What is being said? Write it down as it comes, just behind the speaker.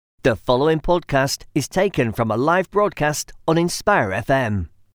The following podcast is taken from a live broadcast on Inspire FM.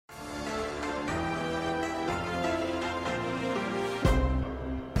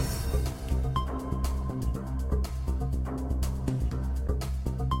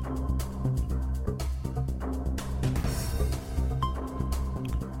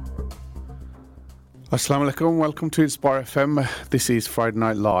 Assalamu alaikum, welcome to Inspire FM. This is Friday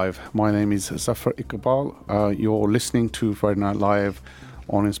Night Live. My name is Zafar Iqbal. You're listening to Friday Night Live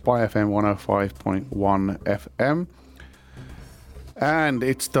on Inspire FM 105.1 FM. And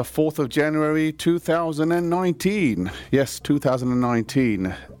it's the 4th of January 2019. Yes,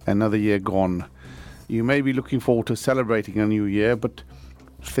 2019, another year gone. You may be looking forward to celebrating a new year, but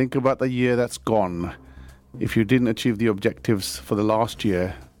think about the year that's gone. If you didn't achieve the objectives for the last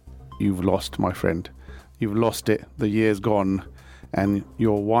year, you've lost, my friend. You've lost it. The year's gone, and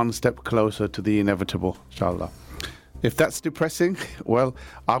you're one step closer to the inevitable, inshallah. If that's depressing, well,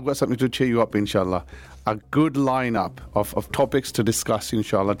 I've got something to cheer you up, inshallah. A good lineup of topics to discuss,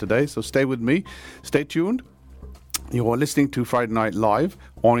 inshallah, today. So stay with me. Stay tuned. You're listening to Friday Night Live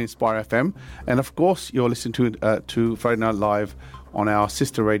on Inspire FM. And, of course, you're listening to Friday Night Live on our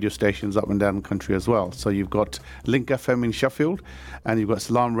sister radio stations up and down the country as well. So you've got Link FM in Sheffield, and you've got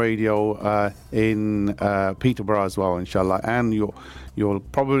Salam Radio in Peterborough as well, inshallah. And you're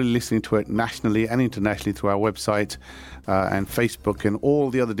probably listening to it nationally and internationally through our website and Facebook and all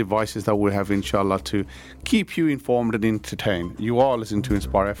the other devices that we have, inshallah, to keep you informed and entertained. You are listening to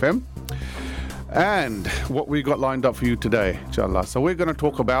Inspire FM. And what we got lined up for you today, inshallah. So we're going to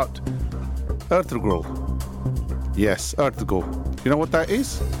talk about Ertugrul. Yes, Ertugrul. You know what that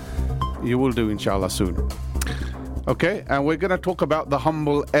is? You will do, inshallah, soon. Okay, and we're going to talk about the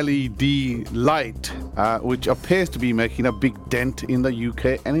humble LED light, which appears to be making a big dent in the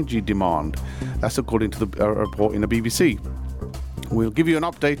UK energy demand. That's according to the report in the BBC. We'll give you an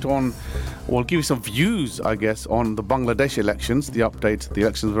update we'll give you some views, I guess, on the Bangladesh elections. The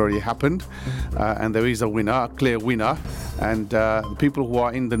elections have already happened, and there is a winner, a clear winner, and the people who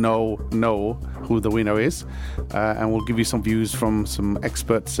are in the know who the winner is, and we'll give you some views from some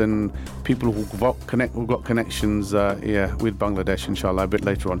experts and people who've got connections with Bangladesh, inshallah, a bit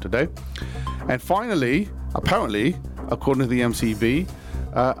later on today. And finally, apparently, according to the MCB,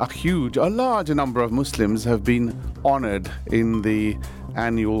 a large number of Muslims have been honoured in the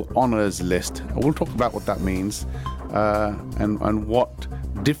annual honours list. We'll talk about what that means and what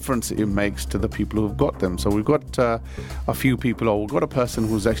difference it makes to the people who've got them. So we've got a few people, or we've got a person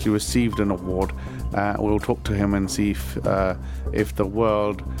who's actually received an award. We'll talk to him and see if the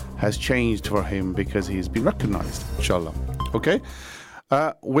world has changed for him because he's been recognised, inshallah. Okay?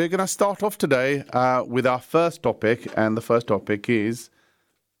 We're going to start off today with our first topic, and the first topic is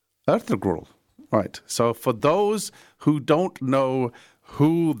Ertugrul. Right. So for those who don't know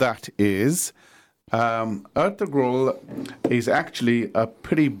who that is, Ertugrul is actually a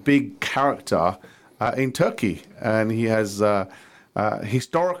pretty big character in Turkey, and he has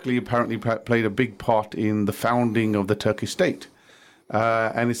historically apparently played a big part in the founding of the Turkish state.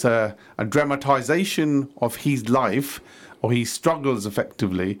 And it's a dramatization of his life, or his struggles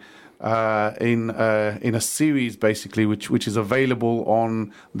effectively, in a series basically which is available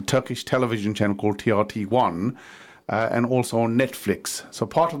on the Turkish television channel called TRT1 and also on Netflix. So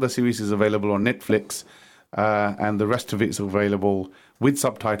part of the series is available on Netflix and the rest of it is available with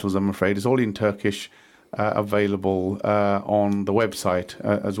subtitles, I'm afraid. It's all in Turkish, available on the website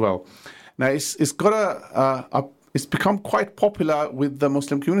as well. Now it's got it's become quite popular with the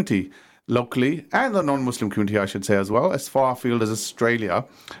Muslim community locally, and the non-Muslim community, I should say, as well. As far afield as Australia,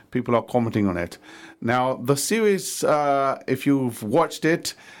 people are commenting on it. Now, the series, if you've watched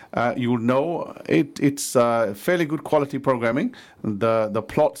it, you'll know it's fairly good quality programming. The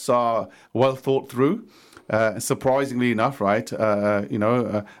plots are well thought through. Surprisingly enough, right?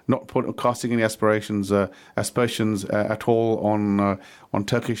 Not casting any aspersions at all on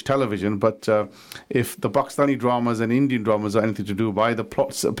Turkish television. But if the Pakistani dramas and Indian dramas are anything to do by, the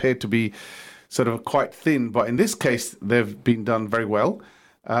plots appear to be sort of quite thin. But in this case, they've been done very well.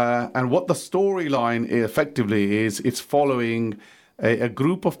 And what the storyline effectively is, it's following a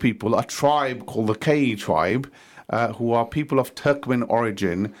group of people, a tribe called the K tribe, who are people of Turkmen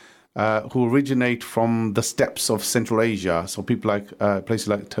origin, who originate from the steppes of Central Asia, so people like places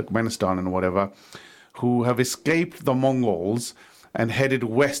like Turkmenistan and whatever, who have escaped the Mongols and headed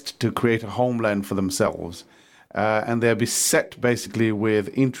west to create a homeland for themselves. And they're beset basically with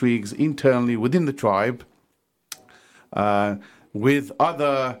intrigues internally within the tribe, with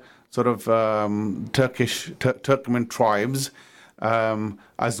other sort of Turkmen tribes,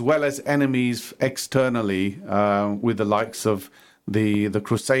 as well as enemies externally, with the likes of the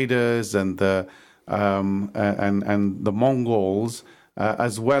Crusaders and the Mongols,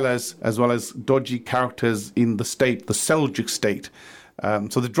 as well as dodgy characters in the Seljuk state.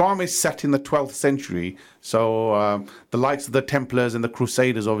 So the drama is set in the 12th century. So the likes of the Templars and the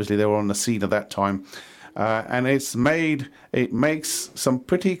Crusaders, obviously, they were on the scene at that time. And it makes some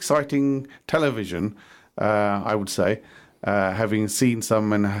pretty exciting television, I would say, having seen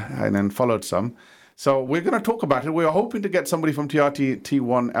some and followed some. So we're going to talk about it. We're hoping to get somebody from TRT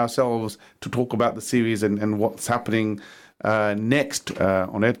T1 ourselves to talk about the series and what's happening next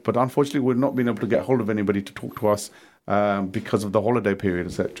on it. But unfortunately, we've not been able to get hold of anybody to talk to us because of the holiday period,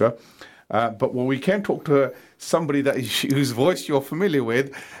 etc. But we can talk to somebody whose voice you're familiar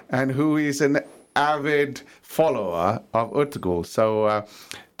with and who is an avid follower of Ertugrul. So,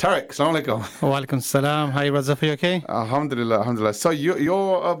 Tarek, assalamu alaikum. Wa alaikum salam. Hi, Razaf, you okay? Alhamdulillah. So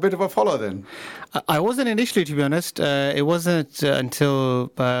you're a bit of a follower then? I wasn't initially, to be honest. It wasn't until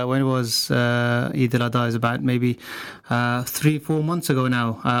when it was Eid al-Adha, is about maybe 3-4 months ago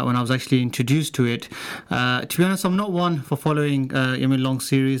now, when I was actually introduced to it. To be honest, I'm not one for following long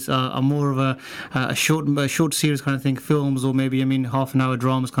series. I'm more of a short series kind of thing, films, or maybe half an hour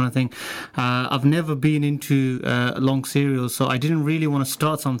dramas kind of thing. I've never been into long serials, so I didn't really want to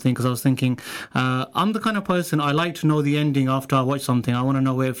start something because I was thinking I'm the kind of person, I like to know the ending after I watch something. I want to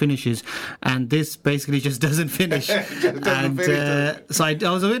know where it finishes, and this basically just doesn't finish. So I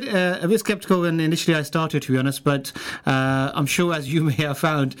was a bit skeptical when initially I started, to be honest, but I'm sure, as you may have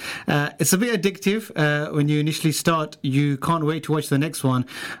found, it's a bit addictive. When you initially start, you can't wait to watch the next one.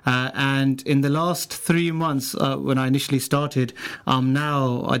 And in the last 3 months, when I initially started,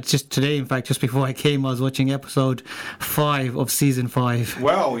 now, just today, in fact, just before I came, I was watching episode 5 of season 5.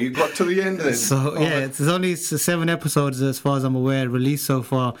 Wow, you got to the end then. So, there's only 7 episodes, as far as I'm aware, released so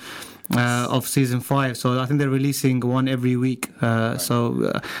far. Of season 5, so I think they're releasing one every week.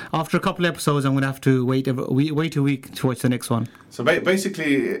 So after a couple of episodes, I'm going to have to wait a week to watch the next one. So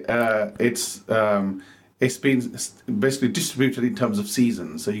basically, it's been basically distributed in terms of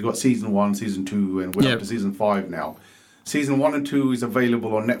seasons. So you got season 1, season 2, and we're up to season 5 now. Season 1 and 2 is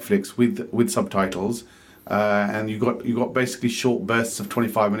available on Netflix with subtitles. And you got basically short bursts of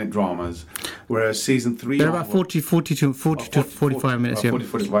 25-minute dramas, whereas season 3 they're about 40 to 45 minutes.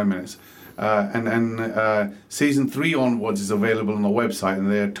 45 minutes, and season 3 onwards is available on the website, and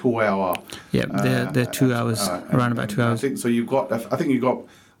they're 2 hour. Yeah, they're 2 hours, around about 2 hours. I think so. I think you got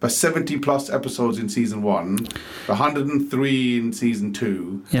about 70 plus episodes in season 1, 103 in season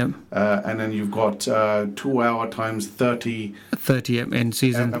 2. Yeah. And then you've got 2 hour times 30 in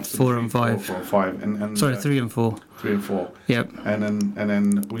season 4 and 5. 3 and 4. 3 and 4. Yep. And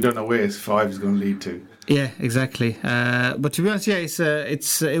then we don't know where 5 is going to lead to. Yeah, exactly. But to be honest,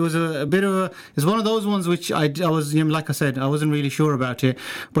 it was a bit of it's one of those ones which I was, like I said, I wasn't really sure about it.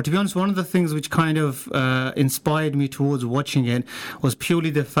 But to be honest, one of the things which kind of inspired me towards watching it was purely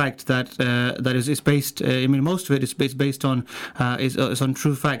the fact that it's based. Most of it is based on is on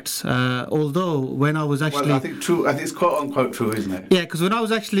true facts. Although when I was actually, I think it's quote unquote true, isn't it? Yeah, because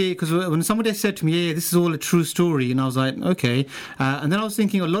when somebody said to me, "Yeah, this is all a true story," and I was like, okay. And then I was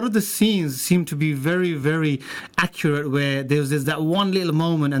thinking, a lot of the scenes seem to be very, very accurate, where there's that one little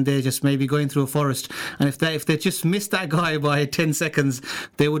moment and they're just maybe going through a forest, and if they just missed that guy by 10 seconds,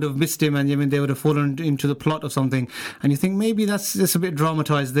 they would have missed him, and they would have fallen into the plot of something, and you think maybe that's just a bit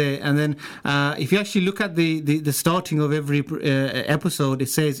dramatized there. And then if you actually look at the starting of every episode, it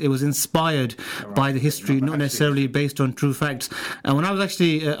says it was inspired by the history, not necessarily based on true facts. And when I was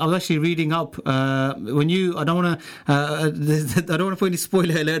actually reading up, I don't want to put any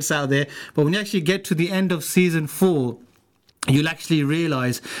spoiler alerts out there, but when you actually get to the end of season 4, you'll actually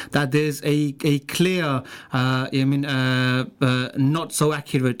realise that there's a clear, not so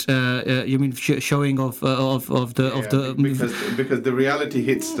accurate, showing of the because the reality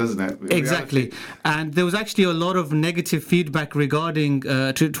hits, doesn't it? Exactly, and there was actually a lot of negative feedback regarding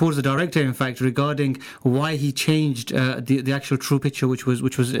towards the director, in fact, regarding why he changed the actual true picture, which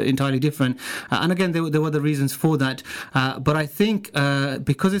was entirely different. And again, there were the reasons for that. But I think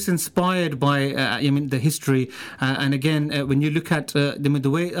because it's inspired by the history, and again. When you look at the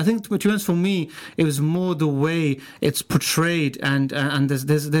way, I think, to be honest, for me, it was more the way it's portrayed, and there's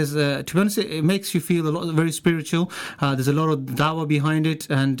to be honest, it makes you feel very spiritual. There's a lot of dawah behind it,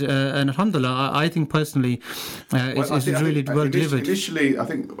 and alhamdulillah, I think personally, it's really well delivered. Initially, I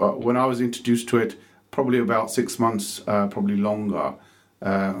think when I was introduced to it, probably about 6 months, probably longer,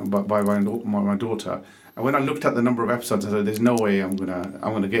 by my daughter. And when I looked at the number of episodes, I said, "There's no way I'm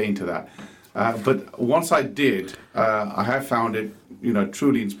gonna get into that." But once I did, I have found it,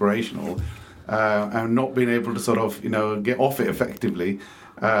 truly inspirational. and not being able to sort of, get off it effectively.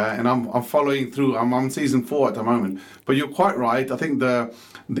 And I'm following through. I'm on season 4 at the moment. But you're quite right. I think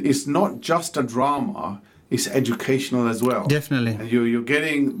it's not just a drama. It's educational as well. Definitely. And you're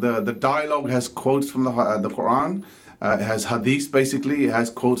getting the dialogue has quotes from the Quran. It has hadith, basically. It has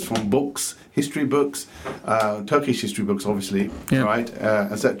quotes from books, history books, Turkish history books, obviously, right,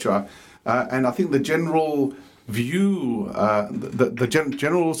 etc. And I think the general view, the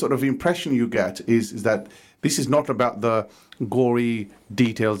general sort of impression you get is that this is not about the gory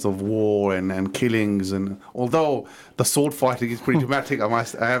details of war and killings, and although the sword fighting is pretty dramatic, I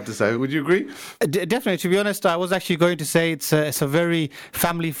have to say. Would you agree? Definitely. To be honest, I was actually going to say it's a very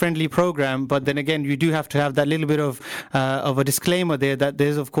family-friendly program, but then again, you do have to have that little bit of a disclaimer there that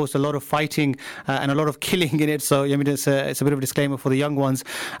there's, of course, a lot of fighting and a lot of killing in it. So, I mean, it's a bit of a disclaimer for the young ones.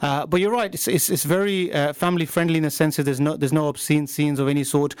 But you're right. It's very family-friendly in the sense that there's no obscene scenes of any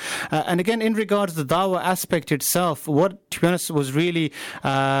sort. And again, in regards to the dawah aspect itself, what, to be honest, was really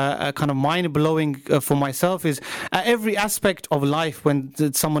kind of mind-blowing for myself is every aspect of life when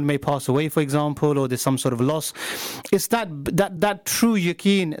someone may pass away, for example, or there's some sort of loss, it's that true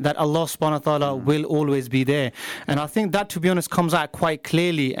yaqeen that Allah subhanahu wa ta'ala will always be there. And I think that, to be honest, comes out quite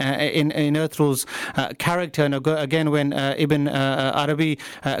clearly in Ertugrul's character. And again, when Ibn Arabi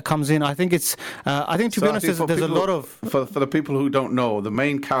comes in, I think to be honest, there's a lot of... For the people who don't know, the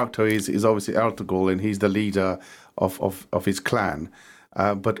main character is obviously Ertugrul, and he's the leader of his clan.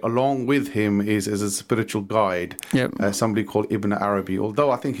 But along with him is as a spiritual guide, somebody called Ibn Arabi.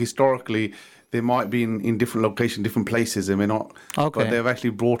 Although I think historically they might be in different locations, different places. They may not, but they've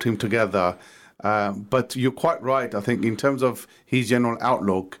actually brought him together. But you're quite right. I think in terms of his general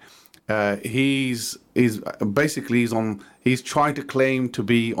outlook, he's trying to claim to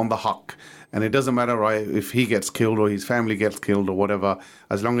be on the haqq. And it doesn't matter, right, if he gets killed or his family gets killed or whatever,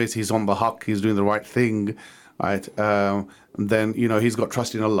 as long as he's on the haqq, he's doing the right thing, right, then, he's got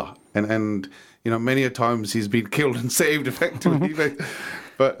trust in Allah. And many a times he's been killed and saved effectively.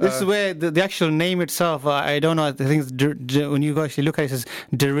 But, this is where the actual name itself, I don't know, I think when you actually look at it, it says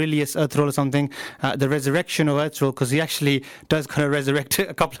Derilius Ertugrul or something, the resurrection of Ertugrul, because he actually does kind of resurrect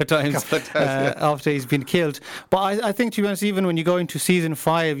a couple of times after he's been killed. But I think, to be honest, even when you go into season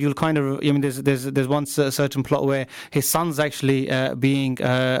 5, you'll kind of, there's one certain plot where his son's actually being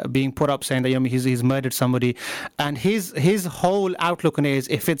put up, saying that he's murdered somebody, and his whole outlook on it is,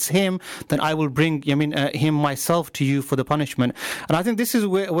 if it's him, then I will bring him myself to you for the punishment. And I think this is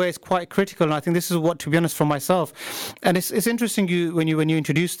where it's quite critical, and I think this is what, to be honest, for myself, and it's interesting. When you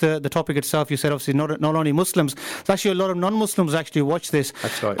introduced the topic itself, you said obviously not only Muslims, it's actually a lot of non-Muslims actually watch this.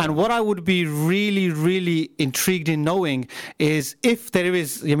 That's right. And what I would be really, really intrigued in knowing is if there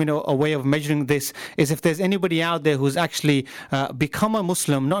is a way of measuring this, is if there's anybody out there who's actually become a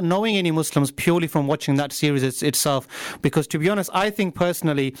Muslim, not knowing any Muslims, purely from watching that series itself. Because, to be honest, I think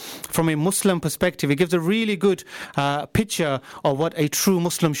personally, from a Muslim perspective, it gives a really good picture of what a true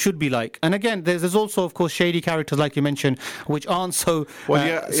Muslim should be like. And again, there's also, of course, shady characters like you mentioned, which aren't so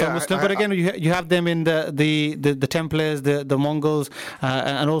Muslim. But again, you have them in the Templars, the Mongols,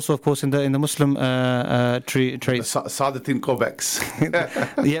 and also, of course, in the Muslim traits. Sadatin Kobex.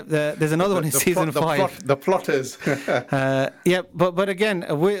 There's another one in season 5. The plotters. But again,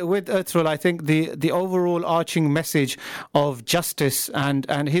 with Ertugrul, I think the overall arching message of justice and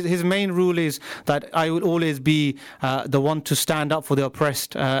his main rule is that I will always be the one to stand up for the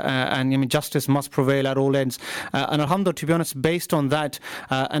oppressed, and justice must prevail at all ends. And alhamdulillah, to be honest, based on that,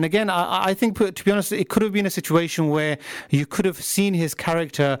 and again, I think, to be honest, it could have been a situation where you could have seen his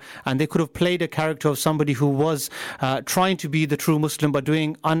character and they could have played a character of somebody who was trying to be the true Muslim but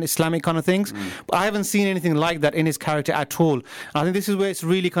doing un-Islamic kind of things. But I haven't seen anything like that in his character at all. And I think this is where it's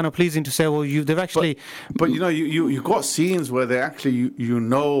really kind of pleasing to say, well, they've actually... But you got scenes where they actually,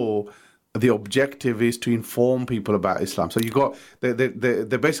 the objective is to inform people about Islam. So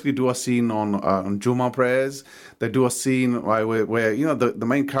they basically do a scene on Jummah prayers. They do a scene where the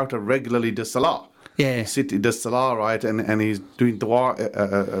main character regularly does salah. Yeah. He does salah, right, and he's doing dua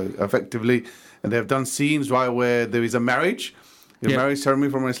effectively. And they've done scenes, right, where there is a marriage. Marriage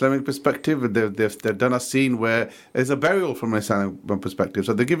ceremony from an Islamic perspective. They've done a scene where there's a burial from an Islamic perspective.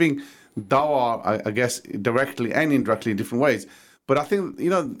 So they're giving dawah, I guess, directly and indirectly in different ways. But I think,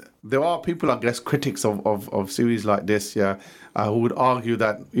 there are people, I guess, critics of series like this, who would argue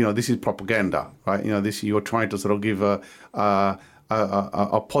that, this is propaganda, right? You're trying to sort of give a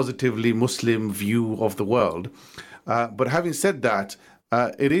positively Muslim view of the world. But having said that,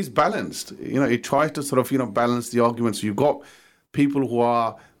 it is balanced. It tries to sort of, balance the arguments. You've got people who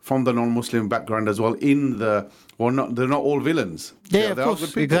are from the non-Muslim background as well in the well, they're not all villains. Yeah, They of are course, good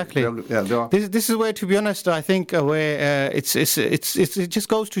people. exactly. They are. This is where, to be honest, I think where it just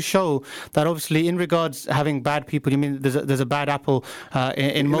goes to show that obviously in regards having bad people, you mean there's a bad apple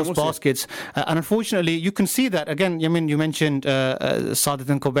in most baskets, and unfortunately you can see that again. I mean, you mentioned Sadat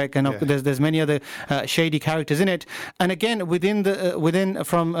and Quebec, and there's many other shady characters in it, and again within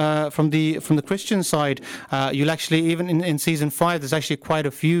from the Christian side, you'll actually even in season 5 there's actually quite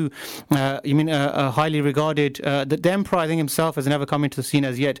a few. Highly regarded the Emperor, I think himself has never come into the scene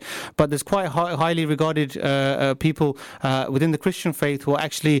as yet, but there's quite highly regarded people within the Christian faith who are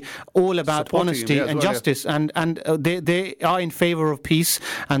actually all about supporting honesty and justice, and they are in favor of peace,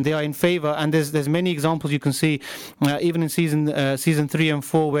 and they are in favor, and there's many examples you can see even in season 3 and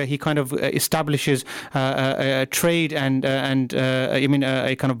 4 where he kind of establishes trade and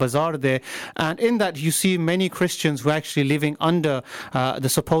a kind of bazaar there, and in that you see many Christians who are actually living under the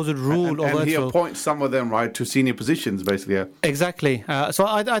supposed rule of and he appoints some of them, right, to senior positions, basically. Yeah. Exactly. So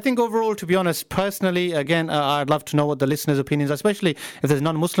I think overall, to be honest, personally, again, I'd love to know what the listeners' opinions are, especially if there's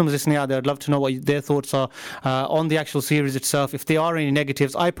non-Muslims listening out there. I'd love to know what their thoughts are on the actual series itself. If there are any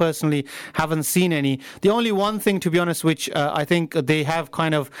negatives, I personally haven't seen any. The only one thing, to be honest, which I think they have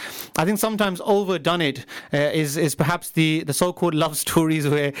kind of, I think sometimes overdone it, is perhaps the so-called love stories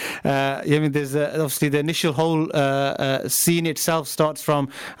where, there's obviously the initial whole scene itself starts from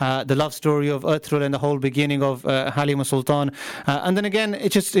the love story of Ertugrul and the whole beginning of Halima Sultan, and then again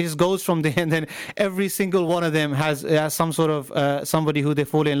it just goes from there, and then every single one of them has some sort of somebody who they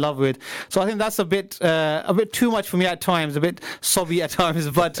fall in love with. So I think that's a bit too much for me at times, a bit sobby at times,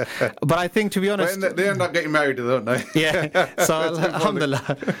 but I think, to be honest, they end up getting married, don't they? Yeah. So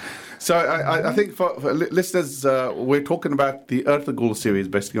alhamdulillah. So I think for listeners, we're talking about the Ertugrul series,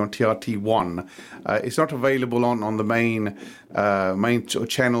 basically on TRT1. It's not available on the main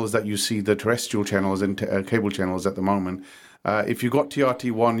channels that you see, the terrestrial channels and cable channels at the moment. If you've got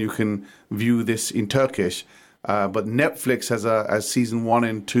TRT1, you can view this in Turkish. But Netflix has season 1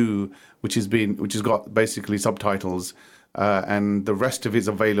 and 2, which has got basically subtitles, and the rest of it is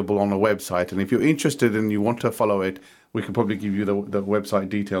available on the website. And if you're interested and you want to follow it, we can probably give you the website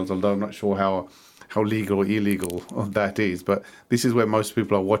details, although I'm not sure how legal or illegal that is. But this is where most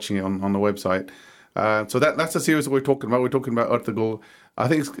people are watching it on the website. So that's the series that we're talking about. We're talking about Ertugrul. I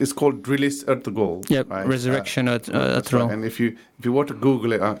think it's called Release Ertugrul. Yep, right? Resurrection Ertugrul. Right. And if you want to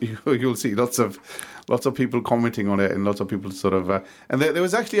Google it, you'll see lots of people commenting on it, and lots of people sort of. And there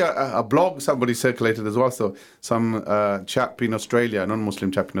was actually a blog somebody circulated as well. So some chap in Australia, a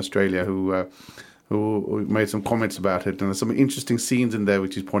non-Muslim chap in Australia, who made some comments about it, and there's some interesting scenes in there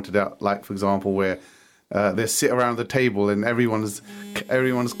which he's pointed out, like for example where they sit around the table and everyone's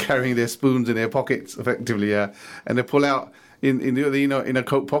carrying their spoons in their pockets effectively, and they pull out in a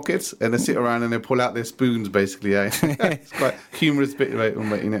coat pockets, and they sit around and they pull out their spoons basically. It's quite humorous bit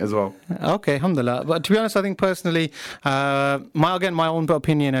in it as well. Okay, alhamdulillah. But to be honest, I think personally, my own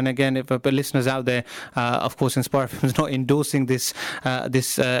opinion, and again, if listeners out there, of course, Inspire FM is not endorsing this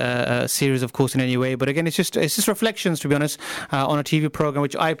series, of course, in any way. But again, it's just reflections, to be honest, on a TV program,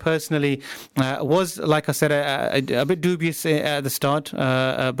 which I personally was, like I said, a bit dubious at the start.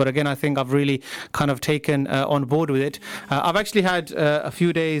 But again, I think I've really kind of taken on board with it. I've actually had a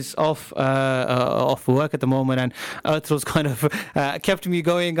few days off work at the moment, and Ertugrul's kind of kept me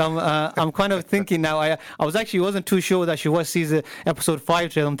going. I'm kind of thinking now. I wasn't too sure that she was season episode 5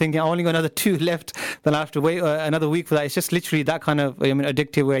 today. I'm thinking I only got another 2 left. Then I have to wait another week for that. It's just literally that kind of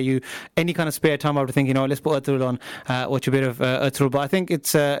addictive, where you any kind of spare time after thinking, let's put Ertugrul on, watch a bit of Ertugrul. But I think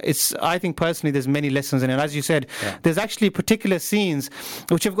I think personally there's many lessons in it. As you said, there's actually particular scenes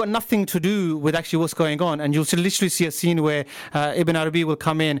which have got nothing to do with actually what's going on, and you'll literally see a scene where Ibn Arabi will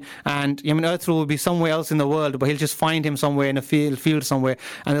come in, and Ertugrul will be somewhere else in the world, but he'll just find him somewhere in a field somewhere,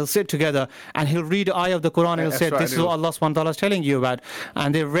 and they'll sit together, and he'll read an ayah of the Quran, and he'll say, this is what Allah subhanahu wa ta'ala is telling you about.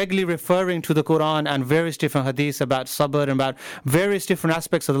 And they're regularly referring to the Quran and various different hadiths about sabr and about various different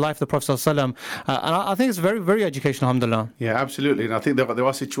aspects of the life of the Prophet ﷺ. And I think it's very, very educational, alhamdulillah. Yeah, absolutely. And I think there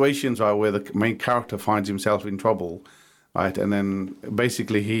are situations where the main character finds himself in trouble, right? And then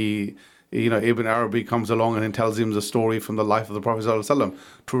basically Ibn Arabi comes along and then tells him the story from the life of the Prophet ﷺ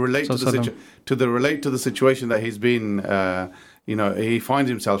to relate to the situation that he's been, he finds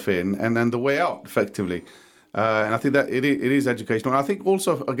himself in, and then the way out, effectively. And I think that it is educational. And I think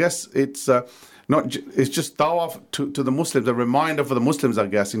also, I guess it's it's just dawah to the Muslims, a reminder for the Muslims, I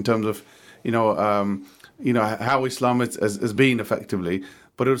guess, in terms of how Islam has been effectively.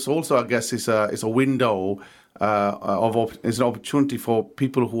 but it's also, I guess, it's a window it's an opportunity for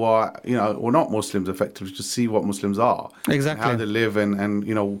people who are, or not Muslims, effectively, to see what Muslims are, exactly, how they live,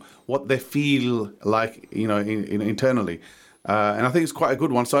 and what they feel like, internally. And I think it's quite a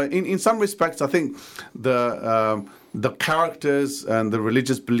good one. So in some respects, I think the characters and the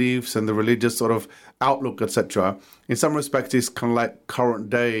religious beliefs and the religious sort of outlook, etc., in some respects is kind of like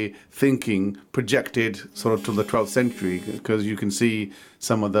current day thinking projected sort of to the 12th century, because you can see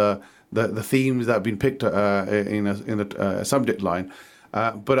some of the themes that have been picked in a subject line.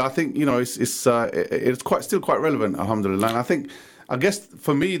 But I think, it's still quite relevant, alhamdulillah. And I guess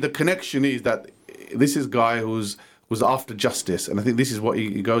for me, the connection is that this is a guy who's after justice, and I think this is what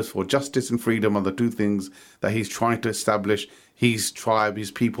he goes for. Justice and freedom are the two things that he's trying to establish his tribe,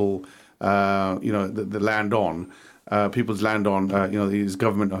 his people, the land on, people's land on, his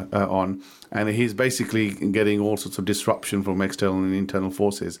government on, and he's basically getting all sorts of disruption from external and internal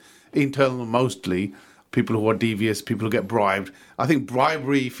forces. Internal mostly, people who are devious, people who get bribed. I think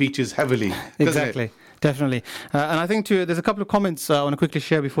bribery features heavily. Exactly. Definitely. And I think there's a couple of comments I want to quickly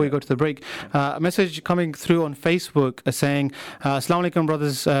share before we go to the break. A message coming through on Facebook saying, Assalamu alaikum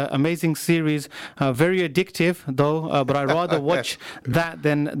brothers, amazing series, very addictive though, but I'd rather watch that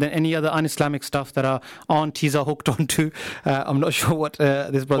than any other un-Islamic stuff that our aunties are hooked onto. I'm not sure what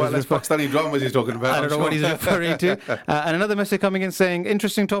this brother is. Pakistani dramas he's talking about. I don't know what he's referring to. And another message coming in saying,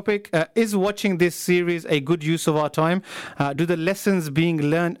 interesting topic, is watching this series a good use of our time? Do the lessons being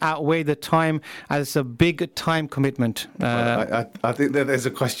learned outweigh the time as a big time commitment? I think that there's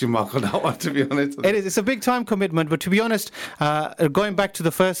a question mark on that one, to be honest. It is. It's a big time commitment, but to be honest, going back to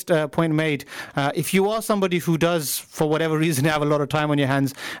the first point made, if you are somebody who does, for whatever reason, have a lot of time on your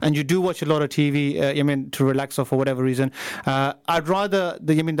hands and you do watch a lot of TV, to relax or for whatever reason, I'd rather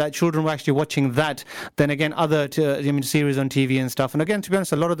that children were actually watching that than, again, other series on TV and stuff. And again, to be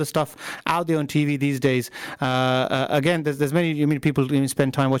honest, a lot of the stuff out there on TV these days, again, there's many people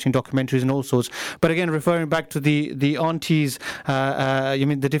spend time watching documentaries and all sorts. But again, referring back to the aunties,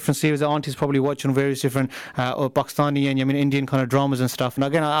 the different series that aunties probably watch on various different or Pakistani and Indian kind of dramas and stuff. And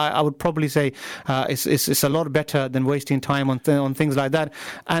again, I would probably say it's a lot better than wasting time on things like that.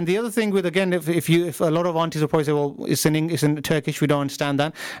 And the other thing with, again, if a lot of aunties will probably say, well, it's in Turkish, we don't understand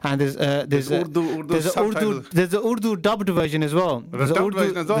that. And there's the Urdu dubbed version as well. There's the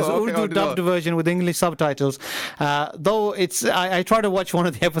Urdu dubbed version with English subtitles. Though I try to watch one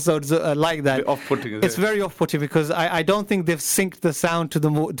of the episodes like that. It's very off-putting because I don't think they've synced the sound to the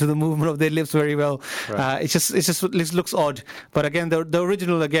movement of their lips very well. Right. It looks odd. But again, the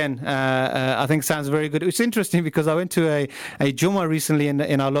original I think sounds very good. It's interesting because I went to a Jummah recently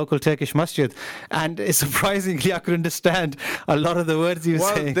in our local Turkish masjid, and surprisingly I could understand a lot of the words he was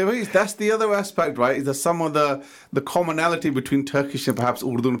saying. That's the other aspect, right? Is that some of the commonality between Turkish and perhaps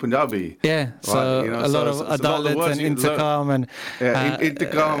Urdu and Punjabi. Yeah. So a lot of adalat and intiqam and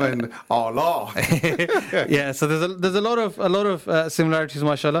intiqam and Allah. Yeah, so there's a lot of similarities,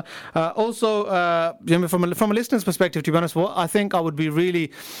 mashallah. Also, from a listener's perspective, to be honest, what I think I would be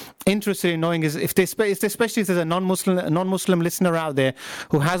really interested in knowing is especially if there's a non-Muslim listener out there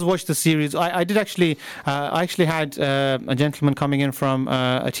who has watched the series. I actually had a gentleman coming in from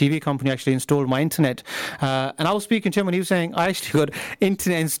a TV company actually installed my internet, and I was speaking to him and he was saying, I actually got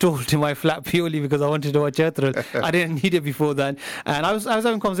internet installed in my flat purely because I wanted to watch Ertugrul. I didn't need it before that. And I was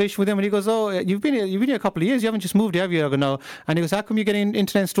having a conversation with him and he goes, oh, you've been here a couple of years, you haven't just moved, have you? I go, no. And he goes, how come you're getting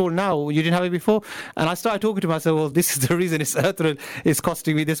internet installed now? You didn't have it before? And I started talking to him. I said, well, this is the reason Ertugrul is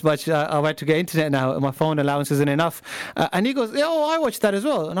costing me this much. I've had to get internet now. My phone allowance isn't enough. And he goes, oh, I watch that as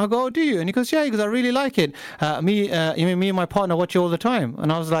well. And I go, oh, do you? And he goes, yeah. He goes, I really like it. Me and my partner watch it all the time.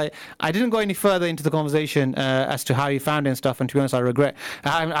 And I was like, I didn't go any further into the conversation as to how he found it and stuff. And to be honest, I regret.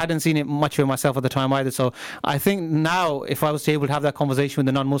 I hadn't seen it much of it myself at the time either. So I think now, if I was able to have that conversation with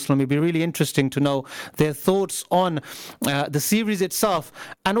the non-Muslim, it'd be really interesting to know their thoughts on the series itself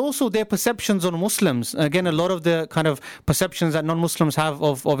and also their perceptions on Muslims. Again, a lot of the kind of perceptions that non-Muslims have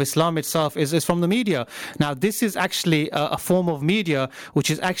of Islam itself is from the media. Now, this is actually a form of media which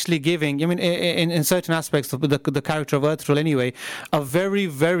is actually giving, in certain aspects of the character of Ertugrul anyway, a very,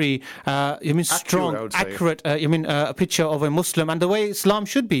 very strong, accurate picture of a Muslim and the way Islam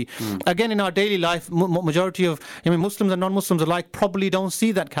should be. Again, in our daily life, majority of Muslims and non-Muslims alike probably don't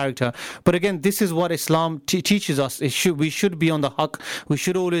see that character. But again, this is what Islam teaches us. We should be on the haqq. We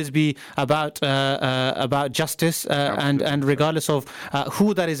should always be about justice and regardless of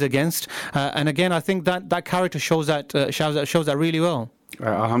who that is against. And again, I think that character shows that really well.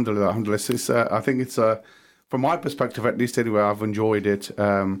 Alhamdulillah. I think it's from my perspective, at least anyway, I've enjoyed it.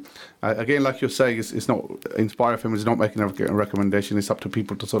 Again, like you're saying, it's not Inspire FM is not making a recommendation. It's up to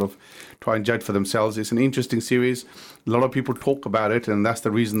people to sort of try and judge for themselves. It's an interesting series. A lot of people talk about it, and that's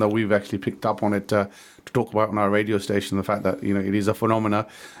the reason that we've actually picked up on it to talk about on our radio station. The fact that it is a phenomena,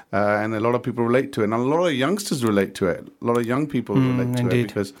 and a lot of people relate to it, and a lot of youngsters relate to it. A lot of young people relate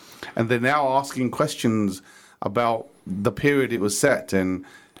to it and they're now asking questions about the period it was set in.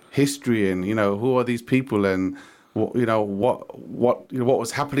 History and who are these people and what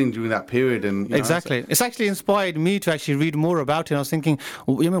was happening during that period and exactly. It's actually inspired me to actually read more about it. I was thinking,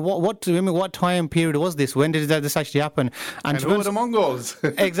 what time period was this? When did this actually happen? And who were the Mongols?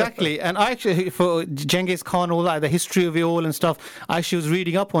 Exactly. And I actually, for Genghis Khan, all that, the history of it all and stuff, I actually was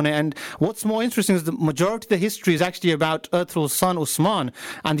reading up on it. And what's more interesting is the majority of the history is actually about Ertugrul's son Osman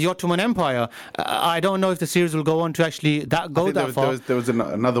and the Ottoman Empire. I don't know if the series will go on to actually go that far. There was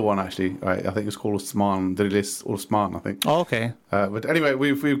another one actually. I think it's called Osman. The list Osman, I think. Oh, okay. But anyway,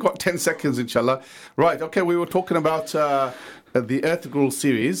 we've got 10 seconds, inshallah. Right, okay, we were talking about the Ertugrul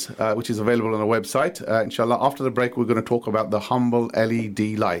series, which is available on our website. Inshallah, after the break, we're going to talk about the humble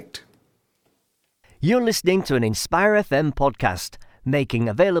LED light. You're listening to an Inspire FM podcast, making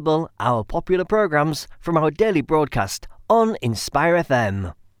available our popular programs from our daily broadcast on Inspire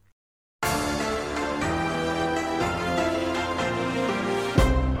FM.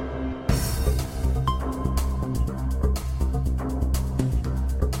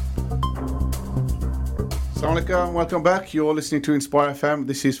 Assalamu alaikum, welcome back. You're listening to Inspire FM.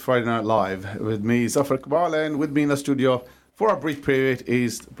 This is Friday Night Live with me, Zafar Iqbal, and with me in the studio for a brief period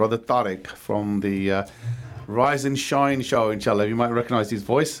is Brother Tariq from the Rise and Shine show, inshallah. You might recognize his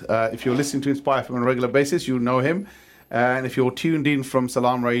voice. If you're listening to Inspire FM on a regular basis, you know him. And if you're tuned in from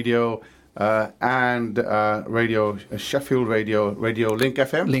Salam Radio and Radio Sheffield Radio Link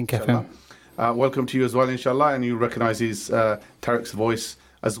FM. Link FM. Welcome to you as well, inshallah. And you recognize his Tariq's voice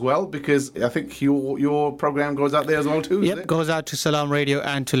as well, because I think your program goes out there as well too. Yep, goes out to Salam Radio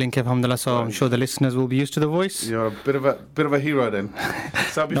and to Link FM, alhamdulillah, so I'm sure the listeners will be used to the voice. You're a bit of a hero then.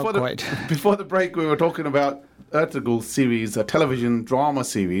 So before the break, we were talking about Ertugrul series, a television drama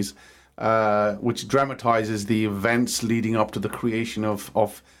series, which dramatizes the events leading up to the creation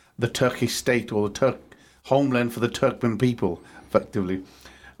of the Turkish state, or the homeland for the Turkmen people, effectively.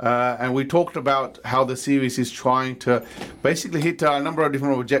 And we talked about how the series is trying to basically hit a number of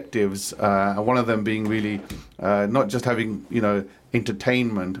different objectives. One of them being really not just having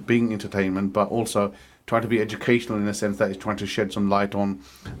entertainment, but also trying to be educational in a sense that it's trying to shed some light on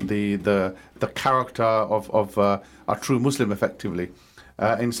the character of a true Muslim, effectively.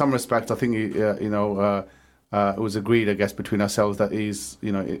 In some respects, I think it was agreed, I guess, between ourselves that is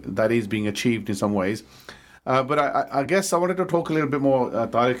being achieved in some ways. But I guess I wanted to talk a little bit more,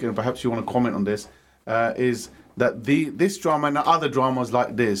 Tariq, and perhaps you want to comment on this, is that this drama and other dramas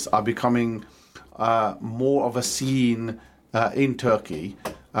like this are becoming more of a scene in Turkey,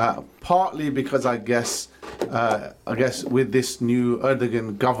 partly because I guess with this new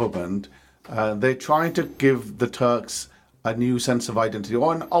Erdogan government, they're trying to give the Turks a new sense of identity,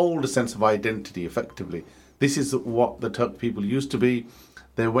 or an older sense of identity, effectively. This is what the Turk people used to be.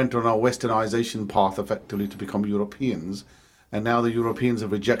 They went on a westernization path, effectively, to become Europeans. And now the Europeans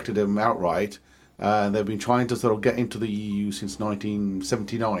have rejected them outright. They've been trying to sort of get into the EU since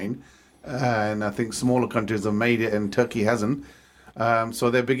 1979. And I think smaller countries have made it and Turkey hasn't. So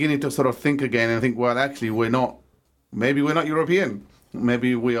they're beginning to sort of think again and think, well, actually, maybe we're not European.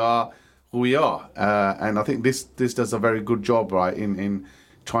 Maybe we are who we are. And I think this does a very good job, right, in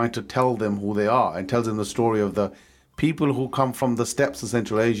trying to tell them who they are, and tells them the story of the people who come from the steppes of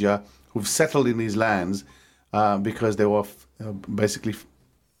Central Asia, who've settled in these lands because they were basically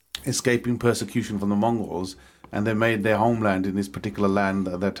escaping persecution from the Mongols, and they made their homeland in this particular land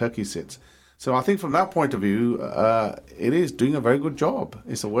that Turkey sits. So I think from that point of view, it is doing a very good job.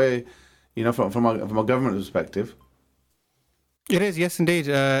 It's a way, from a government perspective. It is, yes, indeed.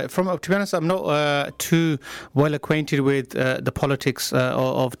 To be honest, I'm not too well acquainted with the politics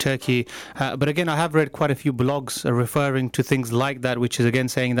of Turkey. But again, I have read quite a few blogs referring to things like that, which is again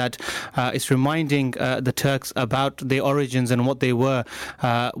saying that it's reminding the Turks about their origins and what they were,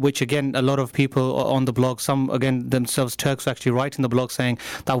 which again, a lot of people on the blog, some again themselves Turks, actually write in the blog saying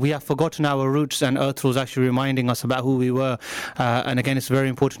that we have forgotten our roots, and Ertugrul is actually reminding us about who we were. And again, it's very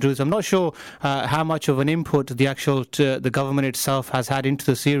important to do this. I'm not sure how much of an input the government itself has had into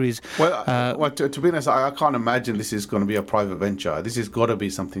the series. Well, to be honest, I can't imagine this is going to be a private venture. This has got to be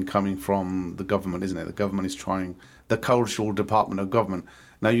something coming from the government, isn't it? The government is trying, the cultural department of government.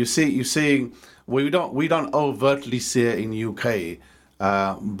 Now you're seeing we don't overtly see it in UK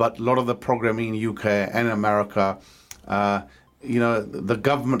but a lot of the programming in UK and America, the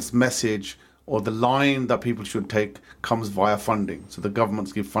government's message or the line that people should take comes via funding. So the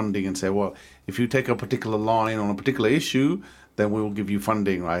governments give funding and say, well, if you take a particular line on a particular issue, then we will give you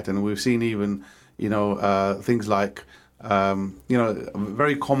funding, right? And we've seen even, things like,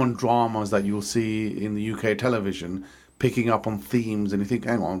 very common dramas that you'll see in the UK television picking up on themes, and you think,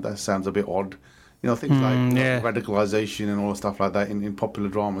 hang on, that sounds a bit odd. Things like radicalization and all the stuff like that in popular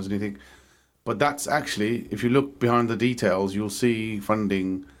dramas, and you think, but that's actually, if you look behind the details, you'll see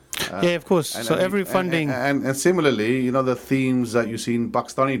funding. Of course. Every funding... And similarly, the themes that you see in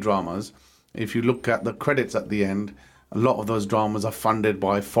Pakistani dramas, if you look at the credits at the end, a lot of those dramas are funded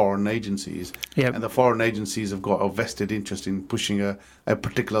by foreign agencies. Yep. And the foreign agencies have got a vested interest in pushing a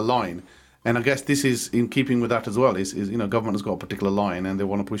particular line. And I guess this is in keeping with that as well, is government has got a particular line and they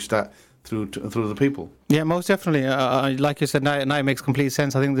want to push that through the people. Yeah, most definitely. Like you said, now it makes complete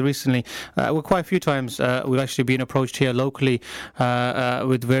sense. I think that recently, quite a few times, we've actually been approached here locally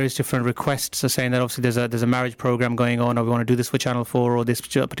with various different requests saying that obviously there's a marriage program going on, or we want to do this for Channel 4 or this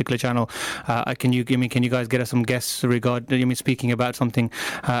particular channel. Can you guys get us some guests speaking about something?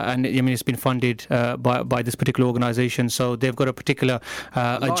 And it's been funded by this particular organisation, so they've got a particular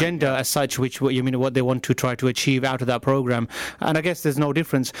agenda as such, which what they want to try to achieve out of that program. And I guess there's no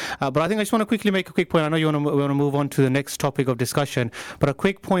difference. But I think I just want to quickly make a quick point. I know we want to move on to the next topic of discussion, but a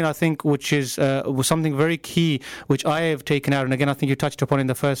quick point I think, which is was something very key, which I have taken out, and again I think you touched upon in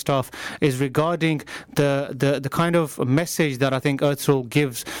the first half, is regarding the kind of message that I think Earthsol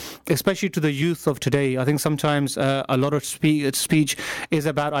gives, especially to the youth of today. I think sometimes a lot of speech is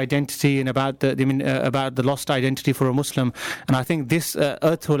about identity and about the lost identity for a Muslim, and I think this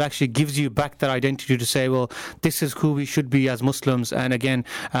Earthsol actually gives you back that identity to say, well, this is who we should be as Muslims. And again,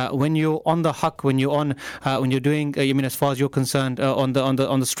 when you're on the haqq, when you're doing, as far as you're concerned, on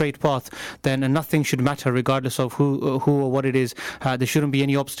the straight path, then nothing should matter, regardless of who or what it is. There shouldn't be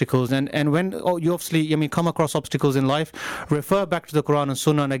any obstacles. And when you obviously, come across obstacles in life, refer back to the Quran and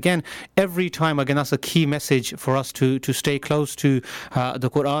Sunnah. And again, every time, that's a key message for us to stay close to the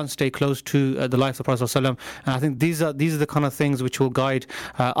Quran, stay close to the life of the Prophet ﷺ. And I think these are the kind of things which will guide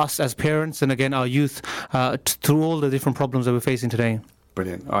us as parents and again our youth through all the different problems that we're facing today.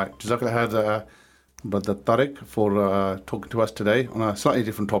 Brilliant. All right. Jazakallah Brother Tariq for talking to us today on a slightly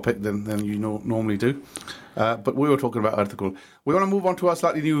different topic than you normally do. But we were talking about Earthsol. We want to move on to a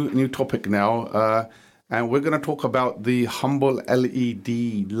slightly new topic now. And we're going to talk about the Humble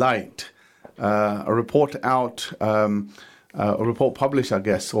LED light. A report out, a report published, I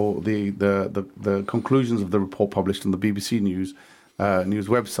guess, or the conclusions of the report published on the BBC News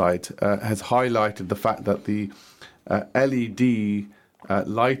website has highlighted the fact that the LED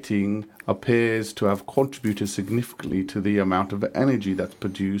lighting appears to have contributed significantly to the amount of energy that's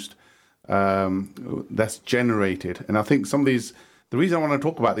produced, that's generated. And I think the reason I want to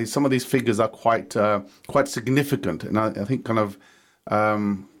talk about these, some of these figures are quite significant, and I think kind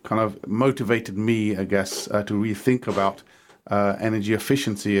of motivated me, I guess, to rethink about energy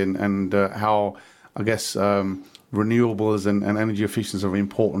efficiency and how, I guess, renewables and energy efficiency are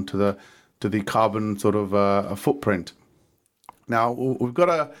important to the carbon sort of footprint. Now, we've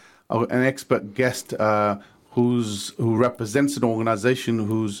got an expert guest who represents an organization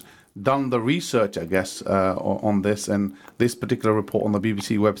who's done the research, I guess, on this, and this particular report on the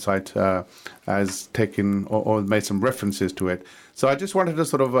BBC website has taken or made some references to it. So I just wanted to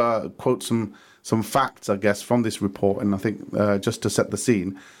sort of quote some facts, I guess, from this report, and I think just to set the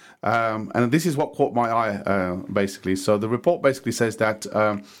scene. And this is what caught my eye, basically. So the report basically says that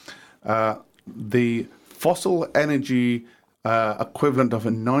the fossil energy equivalent of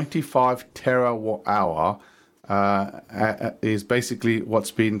a 95 terawatt hour is basically what's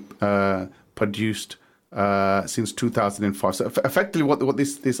been produced since 2005. So effectively what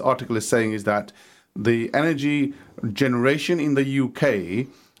this article is saying is that the energy generation in the UK,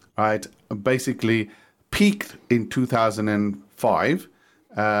 right, basically peaked in 2005.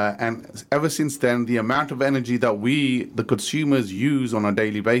 And ever since then, the amount of energy that we, the consumers, use on a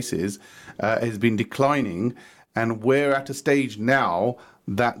daily basis has been declining. And we're at a stage now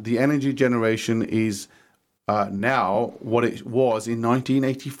that the energy generation is now what it was in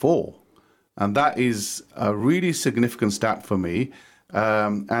 1984. And that is a really significant stat for me.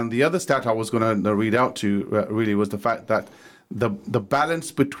 And the other stat I was going to read out to really was the fact that the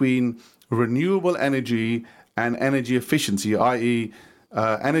balance between renewable energy and energy efficiency, i.e.,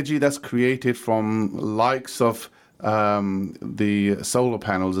 energy that's created from likes of the solar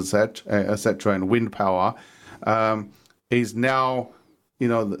panels, etc., and wind power, is now,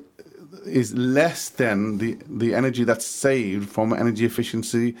 is less than the energy that's saved from energy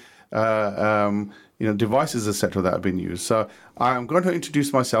efficiency devices, etc., that have been used. So I'm going to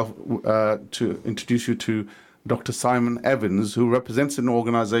introduce myself to introduce you to Dr. Simon Evans, who represents an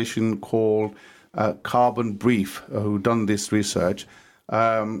organization called Carbon Brief, who done this research.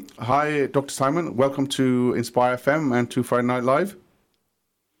 Hi, Dr. Simon. Welcome to Inspire FM and to Friday Night Live.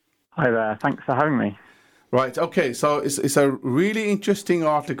 Hi there. Thanks for having me. Right. Okay. So it's a really interesting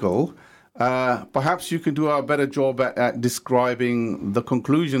article. Perhaps you can do a better job at describing the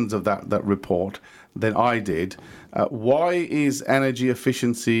conclusions of that report than I did. Why is energy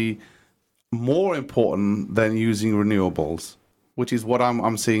efficiency more important than using renewables, which is what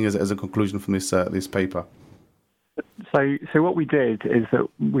I'm seeing as a conclusion from this paper? So what we did is that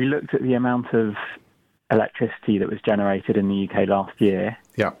we looked at the amount of electricity that was generated in the UK last year.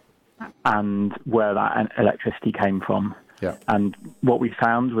 Yeah. And where that electricity came from. Yeah. And what we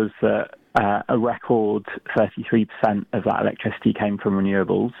found was that a record 33% of that electricity came from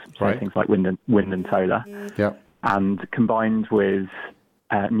renewables, so right. things like wind and solar. Yeah. And combined with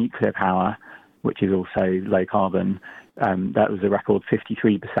nuclear power, which is also low carbon, that was a record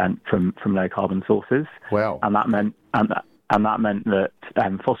 53% from low carbon sources. Wow. And that meant that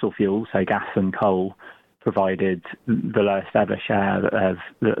fossil fuels, so gas and coal, provided the lowest ever share that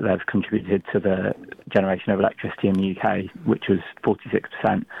they've contributed to the generation of electricity in the UK, which was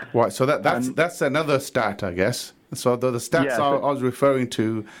 46%. Right, so that's another stat, I guess. So the stats I was referring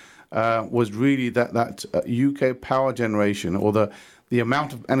to was really that UK power generation, or the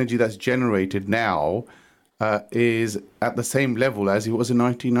amount of energy that's generated now is at the same level as it was in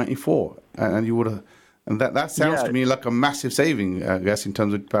 1994, and you would have, and that sounds to me like a massive saving, I guess, in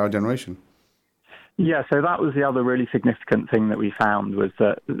terms of power generation. Yeah, so that was the other really significant thing that we found, was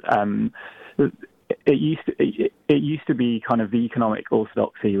that it used to be kind of the economic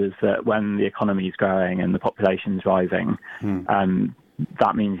orthodoxy was that when the economy is growing and the population's rising,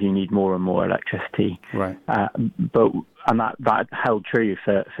 that means you need more and more electricity. Right. And that held true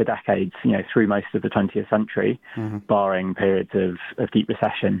for decades, through most of the 20th century, barring periods of deep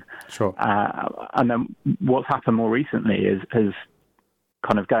recession. Sure. And then what's happened more recently is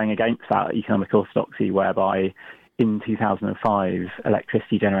kind of going against that economic orthodoxy, whereby in 2005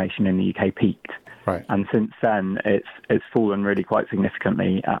 electricity generation in the UK peaked, right. And since then it's fallen really quite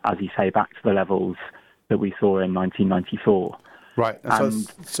significantly, as you say, back to the levels that we saw in 1994. Right.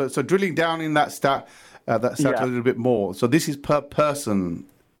 So drilling down in that stat a little bit more. So this is per person,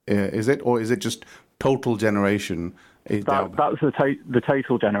 is it, or is it just total generation? That's the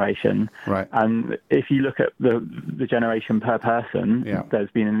total generation. Right. And if you look at the generation per person,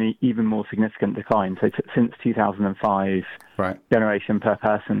 there's been an even more significant decline. So since 2005, right. generation per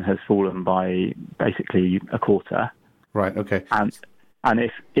person has fallen by basically a quarter. Right. Okay. And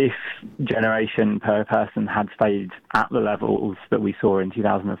if generation per person had stayed at the levels that we saw in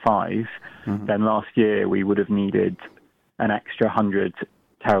 2005, then last year we would have needed an extra 100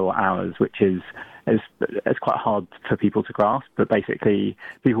 terawatt hours, which is quite hard for people to grasp, but basically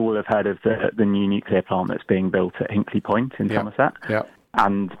people will have heard of the new nuclear plant that's being built at Hinkley Point in Somerset. Yeah.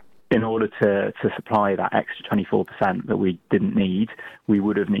 And in order to supply that extra 24% that we didn't need, we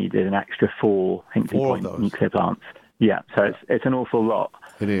would have needed an extra 4 Hinkley Point nuclear plants. Yeah, so it's an awful lot.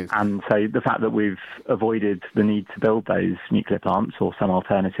 It is. And so the fact that we've avoided the need to build those nuclear plants or some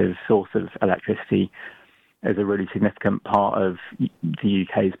alternative source of electricity is a really significant part of the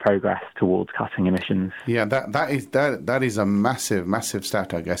UK's progress towards cutting emissions. Yeah, that is a massive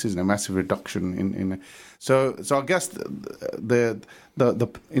stat, I guess, isn't it? A massive reduction in. So I guess the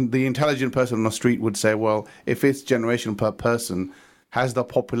intelligent person on the street would say, well, if it's generation per person, has the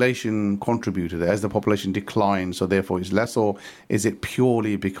population contributed? Has the population declined, so therefore it's less, or is it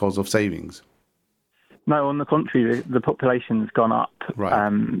purely because of savings? No, on the contrary, the population's gone up.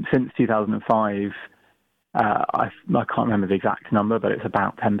 Right. Since 2005. I can't remember the exact number, but it's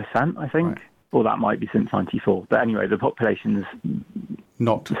about 10%, I think. Right. Or that might be since 94. But anyway, the population's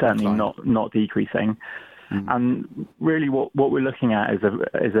certainly not decreasing. And really what we're looking at is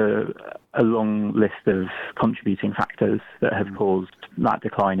a long list of contributing factors that have caused that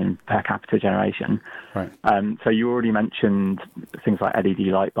decline in per capita generation. Right. So you already mentioned things like LED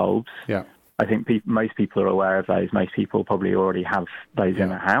light bulbs. Yeah. I think most people are aware of those. Most people probably already have those in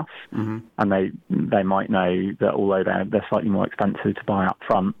their house, and they might know that although they're slightly more expensive to buy up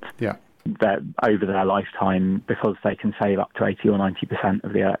front, that over their lifetime, because they can save up to 80 or 90%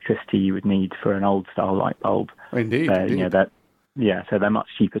 of the electricity you would need for an old style light bulb. Indeed. So they're much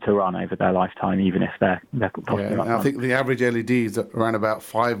cheaper to run over their lifetime, even if they're costing up. I think the average LED is around about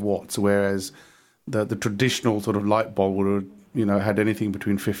 5 watts, whereas the traditional sort of light bulb would had anything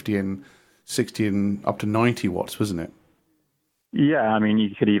between 50 and 60 and up to 90 watts, wasn't it? Yeah, I mean, you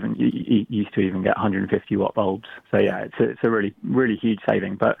used to even get 150 watt bulbs. So yeah, it's a really, really huge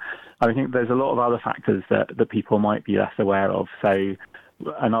saving. But I think there's a lot of other factors that people might be less aware of. So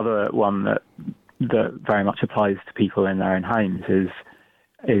another one that very much applies to people in their own homes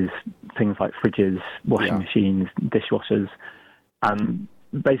is things like fridges, washing machines, dishwashers. And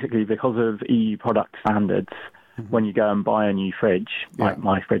basically, because of EU product standards, when you go and buy a new fridge, like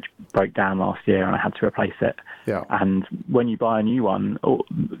my fridge broke down last year and I had to replace it. Yeah. And when you buy a new one,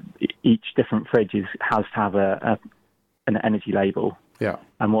 each different fridge has to have an energy label. Yeah.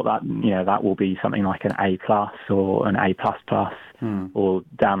 And what that will be something like an A+ or an A++, or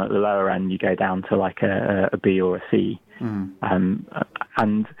down at the lower end you go down to like a B or a C.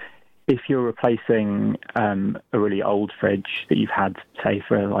 And if you're replacing a really old fridge that you've had, say,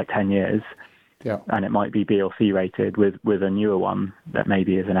 for like 10 years, and it might be B or C rated with a newer one that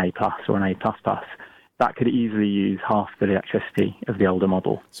maybe is an A+ or an A++, that could easily use half the electricity of the older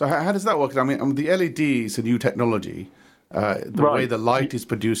model. So how does that work? I mean, the LED is a new technology. The way the light is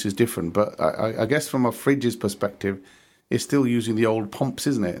produced is different, but I guess from a fridge's perspective, it's still using the old pumps,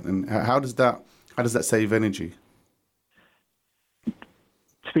 isn't it? And how does that save energy?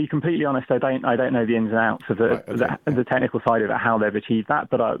 To be completely honest, I don't know the ins and outs of the technical side of it, how they've achieved that.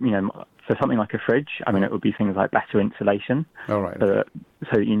 But for something like a fridge, I mean, it would be things like better insulation. Oh, right.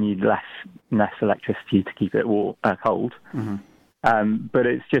 So you need less electricity to keep it cold. But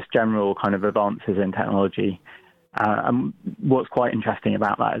it's just general kind of advances in technology. And what's quite interesting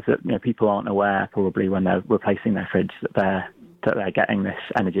about that is that people aren't aware probably when they're replacing their fridge that they're getting this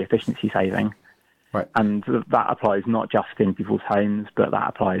energy efficiency saving. Right. And that applies not just in people's homes, but that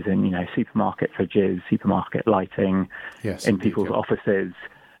applies in supermarket fridges, supermarket lighting, in people's offices,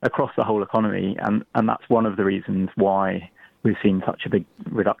 across the whole economy. And that's one of the reasons why we've seen such a big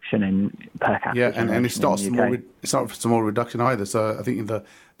reduction in per capita. Yeah, and it's not a small reduction either. So I think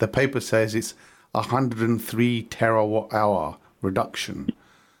the paper says it's 103 terawatt hour reduction.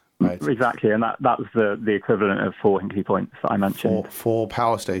 Right. Exactly, and that was the equivalent of 4 Hinkley Points that I mentioned. Four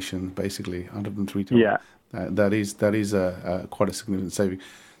power station, basically, 103 terawatt. Yeah, that is quite a significant saving.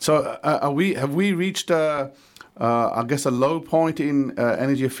 So have we reached I guess a low point in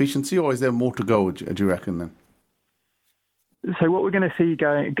energy efficiency, or is there more to go? Do you reckon then? So what we're going to see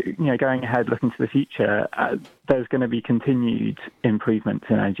going ahead, looking to the future, there's going to be continued improvements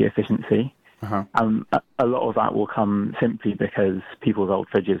in energy efficiency. A lot of that will come simply because people's old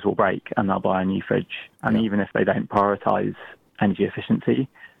fridges will break and they'll buy a new fridge. And even if they don't prioritise energy efficiency,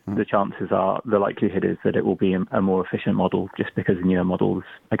 the likelihood is that it will be a more efficient model just because the newer models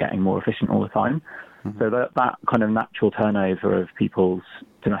are getting more efficient all the time. So that kind of natural turnover of people's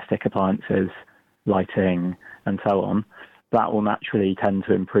domestic appliances, lighting and so on, that will naturally tend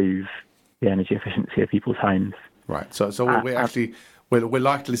to improve the energy efficiency of people's homes. Right. So we're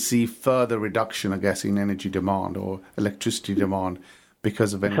likely to see further reduction, I guess, in energy demand or electricity demand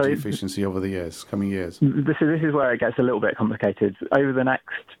because of energy efficiency over the coming years. This is where it gets a little bit complicated. Over the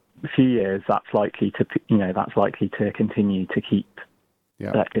next few years, that's likely to continue to keep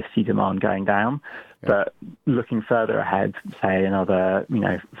electricity demand going down. Yeah. But looking further ahead, say another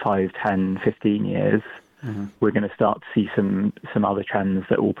 5, 10, 15 years, we're going to start to see some other trends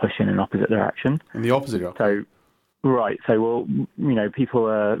that will push in an opposite direction. In the opposite direction. So. Right. So, people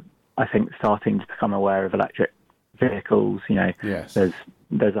are, I think, starting to become aware of electric vehicles. Yes.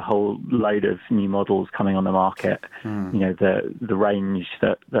 There's a whole load of new models coming on the market. The range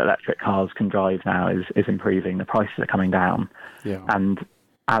that electric cars can drive now is improving. The prices are coming down. Yeah. And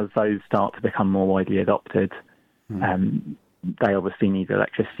as those start to become more widely adopted, they obviously need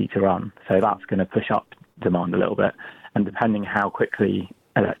electricity to run. So that's going to push up demand a little bit. And depending how quickly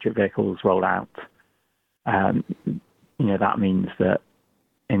electric vehicles roll out, that means that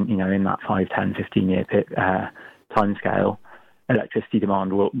in that 5, 10, 15 year timescale, electricity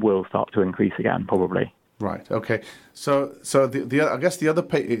demand will start to increase again, probably. Right. Okay. So I guess the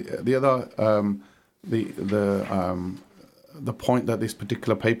point that this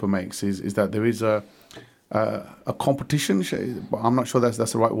particular paper makes is that there is a competition. I'm not sure that's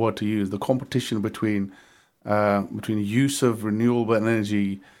the right word to use. The competition between use of renewable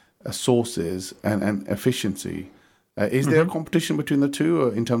energy sources and efficiency. Is there a competition between the two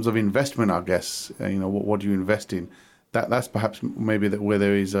in terms of investment? I guess what do you invest in? That's perhaps maybe where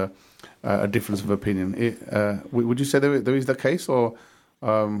there is a difference of opinion. Would you say there is the case or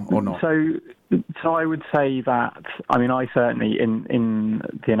not? So I would say that. I mean, I certainly in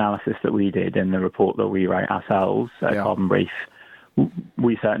the analysis that we did in the report that we wrote ourselves at Carbon Brief,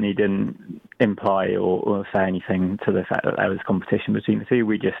 we certainly didn't imply or say anything to the fact that there was competition between the two.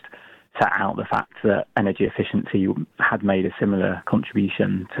 We just set out the fact that energy efficiency had made a similar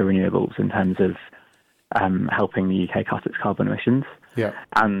contribution to renewables in terms of helping the UK cut its carbon emissions. Yeah.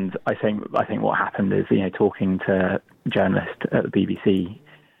 And I think what happened is, talking to journalists at the BBC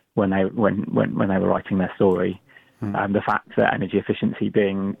when they were writing their story, the fact that energy efficiency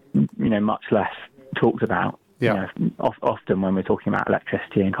being much less talked about. Yeah. Often when we're talking about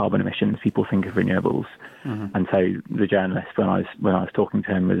electricity and carbon emissions, people think of renewables, and so the journalist, when I was talking to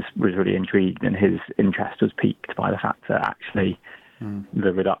him, was really intrigued, and his interest was piqued by the fact that actually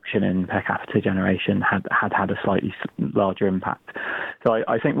the reduction in per capita generation had a slightly larger impact. So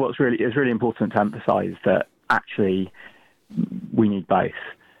I think it's really important to emphasise that actually we need both.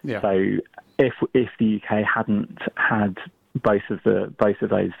 Yeah. So if the UK hadn't had both of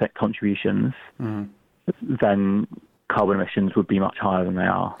those contributions, then carbon emissions would be much higher than they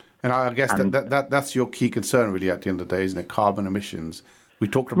are. And I guess that's your key concern, really, at the end of the day, isn't it? Carbon emissions. We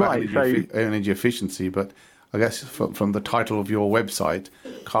talked about energy efficiency, but I guess from the title of your website,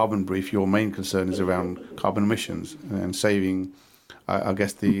 Carbon Brief, your main concern is around carbon emissions and saving, I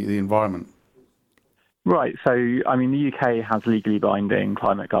guess, the environment. Right. So, I mean, the UK has legally binding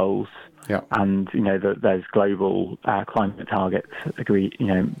climate goals. Yeah. And, there's global climate targets agreed,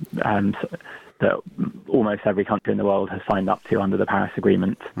 that almost every country in the world has signed up to under the Paris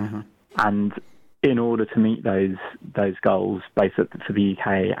Agreement. And in order to meet those goals, both for the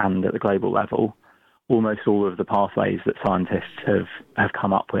UK and at the global level, almost all of the pathways that scientists have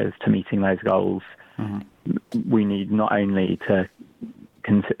come up with to meeting those goals, we need not only to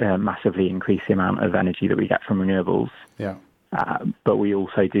massively increase the amount of energy that we get from renewables, but we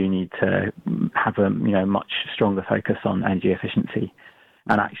also do need to have a much stronger focus on energy efficiency.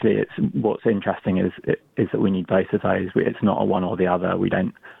 And actually, what's interesting is that we need both of those. It's not a one or the other.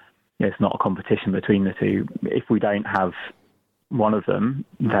 It's not a competition between the two. If we don't have one of them,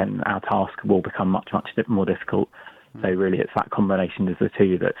 then our task will become much more difficult. So really, it's that combination of the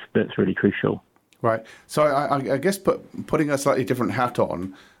two that's really crucial. Right. So I guess putting a slightly different hat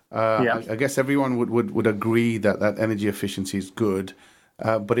on, I guess everyone would agree that energy efficiency is good.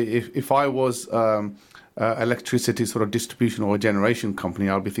 But if I was electricity sort of distribution or a generation company,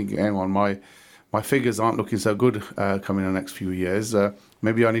 I'll be thinking, hang on, my figures aren't looking so good coming in the next few years.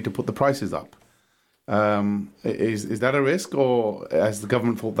 Maybe I need to put the prices up. Is that a risk, or has the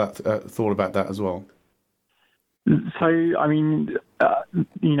government thought about that as well? So, I mean,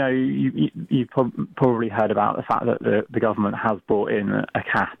 you've probably heard about the fact that the government has brought in a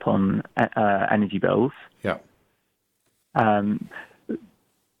cap on energy bills. Yeah.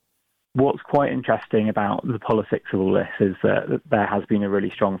 What's quite interesting about the politics of all this is that there has been a really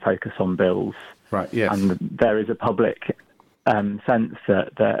strong focus on bills. Right, yes. And there is a public sense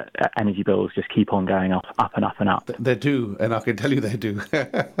that energy bills just keep on going up and up and up. They do, and I can tell you they do.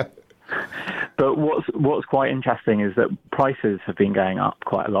 But what's quite interesting is that prices have been going up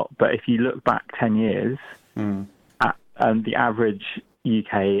quite a lot. But if you look back 10 years, at the average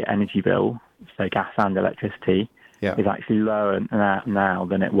UK energy bill, so gas and electricity, is actually lower now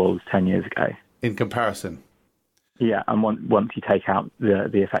than it was 10 years ago. In comparison? Yeah, and once you take out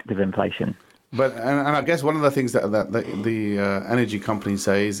the effect of inflation. But and I guess one of the things that the energy companies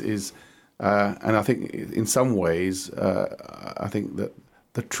say is, and I think in some ways, I think that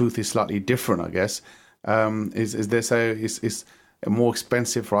the truth is slightly different, I guess, is they say it's more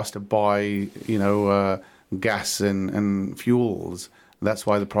expensive for us to buy, gas and fuels. That's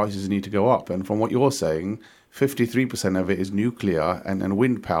why the prices need to go up. And from what you're saying, 53% of it is nuclear and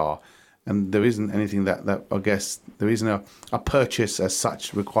wind power. And there isn't anything that I guess, there isn't a purchase as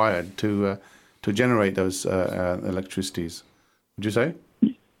such required to generate those electricities. Would you say?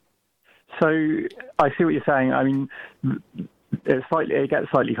 So I see what you're saying. I mean, it gets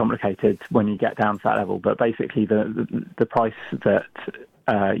slightly complicated when you get down to that level. But basically, the price that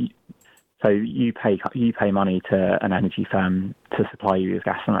so you pay money to an energy firm to supply you with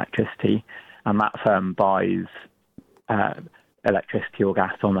gas and electricity, and that firm buys electricity or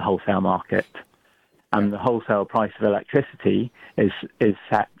gas on the wholesale market. And the wholesale price of electricity is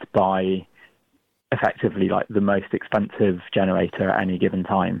set by effectively like the most expensive generator at any given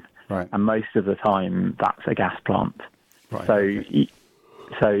time. Right. And most of the time that's a gas plant. Right.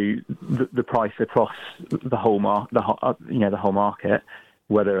 So the price across the whole market,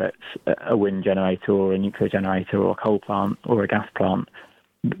 whether it's a wind generator or a nuclear generator or a coal plant or a gas plant,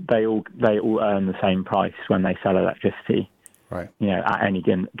 they all earn the same price when they sell electricity. Right. At any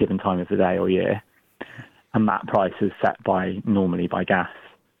given time of the day or year, and that price is set normally by gas.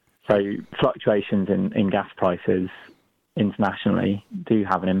 So fluctuations in gas prices internationally do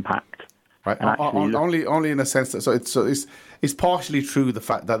have an impact Right. Only in a sense that it's partially true, the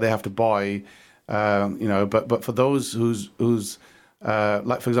fact that they have to buy, but for those who's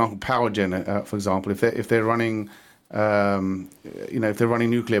like, for example, power gen, for example, if they're running, if they're running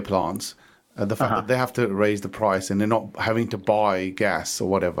nuclear plants, the fact that they have to raise the price and they're not having to buy gas or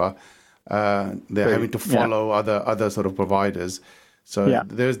whatever, they're having to follow other sort of providers. So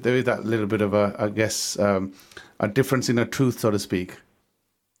there is that little bit of a difference in the truth, so to speak.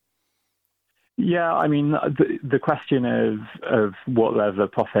 Yeah, I mean, the question of what level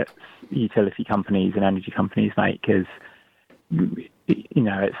of profits utility companies and energy companies make is,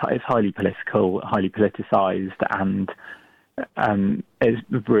 it's highly political, highly politicized, and it's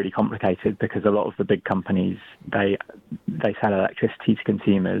really complicated because a lot of the big companies, they sell electricity to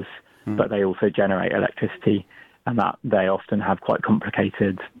consumers, but they also generate electricity, and that they often have quite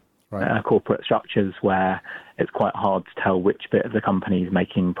complicated corporate structures where it's quite hard to tell which bit of the company is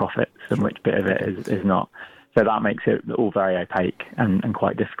making profits and which bit of it is not. So that makes it all very opaque and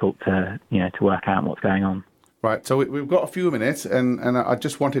quite difficult to work out what's going on. Right. So we've got a few minutes, and I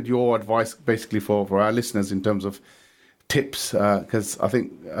just wanted your advice basically for our listeners in terms of tips, because I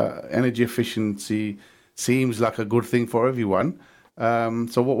think energy efficiency seems like a good thing for everyone.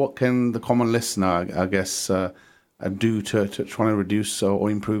 So what can the common listener, I guess, do to try and reduce or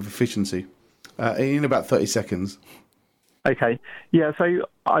improve efficiency in about 30 seconds? Okay. Yeah. So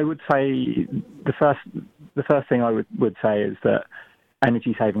I would say the first thing I would say is that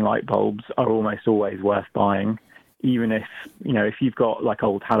energy saving light bulbs are almost always worth buying, even if you've got like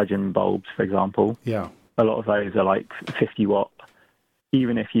old halogen bulbs, for example. Yeah. A lot of those are like 50 watt.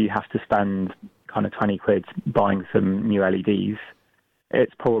 Even if you have to spend kind of 20 quid buying some new LEDs,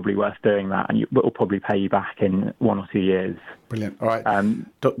 it's probably worth doing that, and it will probably pay you back in 1 or 2 years. Brilliant. All right.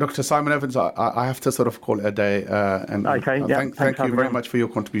 Dr. Simon Evans, I have to sort of call it a day. Thank you very much for your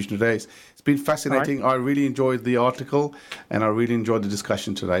contribution today. It's been fascinating. Right. I really enjoyed the article, and I really enjoyed the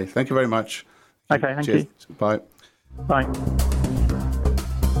discussion today. Thank you very much. Okay, thank you. Bye. Bye.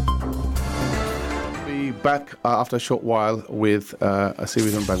 Be back after a short while with a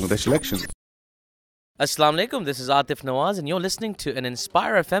series on Bangladesh elections. Assalamu alaikum, this is Atif Nawaz and you're listening to an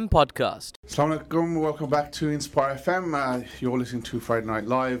Inspire FM podcast. Assalamu alaikum, welcome back to Inspire FM. You're listening to Friday Night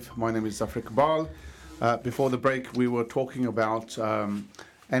Live. My name is Zafar Iqbal. Before the break, we were talking about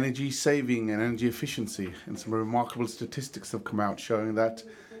energy saving and energy efficiency, and some remarkable statistics have come out showing that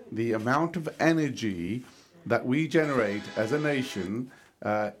the amount of energy that we generate as a nation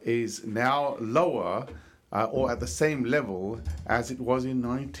is now lower or at the same level as it was in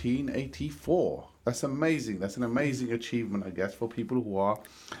 1984. That's amazing. That's an amazing achievement, I guess, for people who are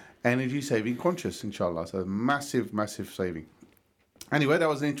energy saving conscious, inshallah. So massive, massive saving. Anyway, that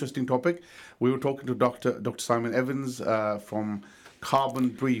was an interesting topic. We were talking to Dr. Simon Evans from Carbon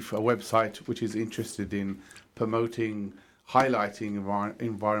Brief, a website which is interested in promoting, highlighting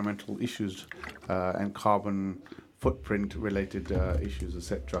environmental issues and carbon footprint related issues,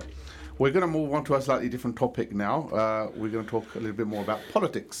 etc. We're going to move on to a slightly different topic now. We're going to talk a little bit more about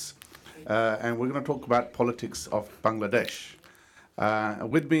politics. And we're going to talk about politics of Bangladesh.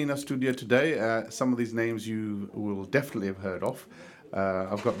 With me in our studio today, some of these names you will definitely have heard of.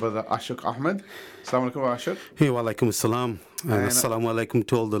 I've got Brother Ashok Ahmed. Assalamu alaikum, Ashok. Hey, wa alaikum assalam. And assalamu alaikum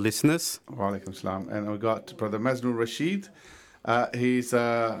to all the listeners. Wa alaikum assalam. And we've got Brother Maznur Rashid. He's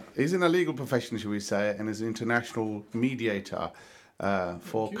in a legal profession, shall we say, and is an international mediator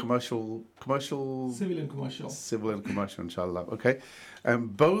for commercial, civil and commercial, inshallah. Okay.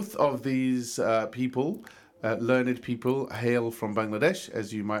 Both of these people, learned people, hail from Bangladesh,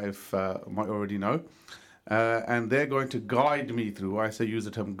 as you might already know, and they're going to guide me through. I say use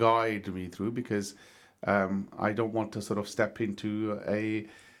the term guide me through because I don't want to sort of step into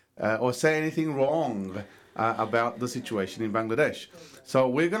or say anything wrong about the situation in Bangladesh. So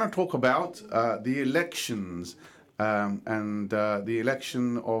we're going to talk about the elections and the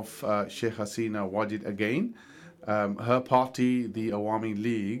election of Sheikh Hasina Wajid again. Her party, the Awami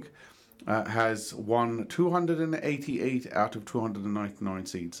League, has won 288 out of 299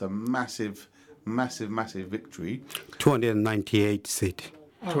 seats. A massive, massive, massive victory. 298 seats.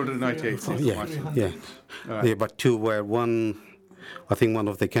 298 seats. Yeah. Yeah, but two were one. I think one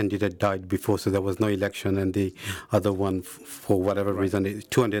of the candidates died before, so there was no election, and the other one, for whatever reason,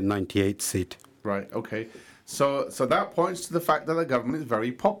 298 seats. Right. Okay. So that points to the fact that the government is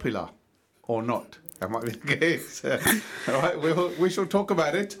very popular, or not. That might be the case. All right, we shall talk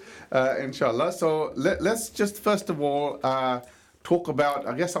about it, inshallah. So let's just first of all talk about.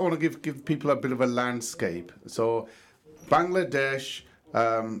 I guess I want to give people a bit of a landscape. So Bangladesh,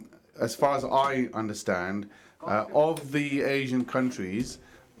 as far as I understand, of the Asian countries,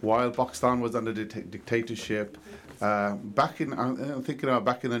 while Pakistan was under dictatorship, I'm thinking about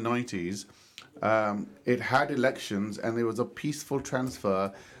back in the 90s, it had elections and there was a peaceful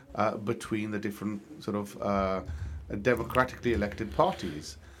transfer between the different sort of democratically elected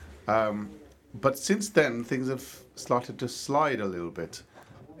parties. But since then, things have started to slide a little bit.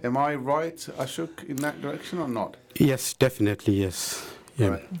 Am I right, Ashok, in that direction or not? Yes, definitely, yes. Yeah.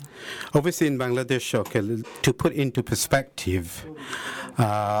 Right. Obviously, in Bangladesh, okay, to put into perspective,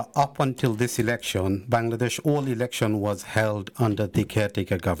 up until this election, Bangladesh, all election was held under the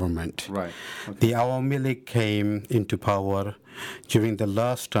caretaker government. Right. Okay. The Awami League came into power during the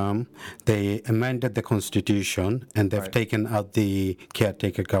last term. They amended the constitution and they've taken out the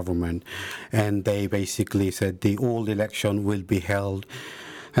caretaker government. And they basically said the all election will be held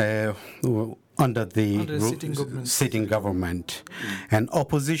under the sitting government. And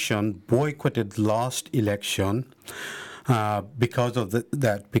opposition boycotted last election because of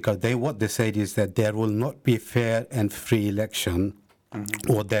that. Because what they said is that there will not be fair and free election,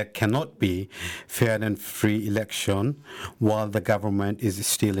 or there cannot be fair and free election while the government is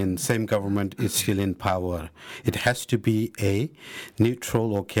still same government is still in power. It has to be a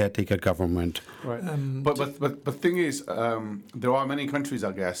neutral or caretaker government. Right. But the thing is, there are many countries,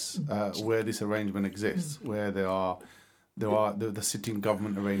 I guess, where this arrangement exists, where the sitting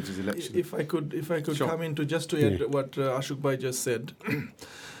government arranges elections. If I could Sure. come into just to add what Ashok Bhai just said.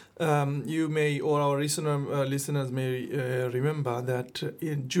 You may, or our listeners may remember that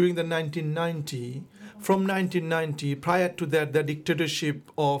during the 1990, from 1990, prior to that, the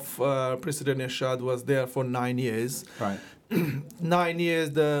dictatorship of President Ershad was there for 9 years. Right. 9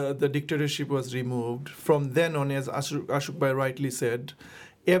 years, the dictatorship was removed. From then on, as Ashok Bhai rightly said,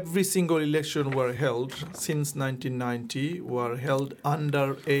 every single election were held since 1990 were held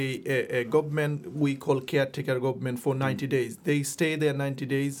under a government we call caretaker government for 90 days. They stay there 90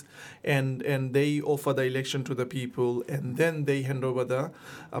 days and they offer the election to the people, and then they hand over the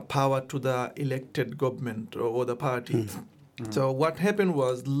power to the elected government or the party. So what happened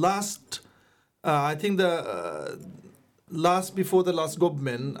was before the last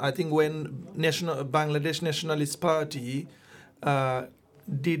government, I think when Bangladesh Nationalist Party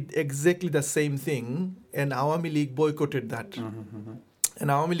did exactly the same thing, and Awami League boycotted that. And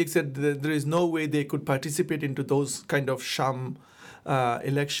Awami League said that there is no way they could participate into those kind of sham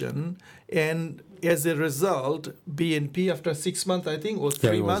election. And as a result, BNP, after 6 months, I think, or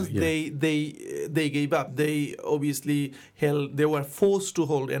 3 months, they gave up. They obviously they were forced to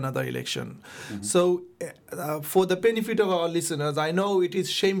hold another election. So for the benefit of our listeners, I know it is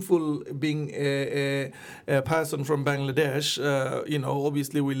shameful being a person from Bangladesh.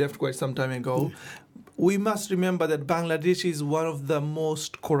 Obviously we left quite some time ago. We must remember that Bangladesh is one of the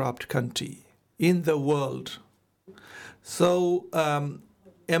most corrupt countries in the world. So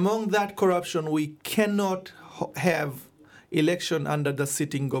among that corruption, we cannot have election under the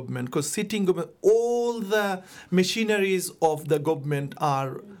sitting government, because sitting government, all the machineries of the government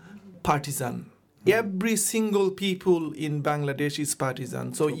are partisan. Every single people in Bangladesh is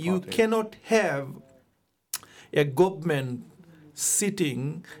partisan. So you cannot have a government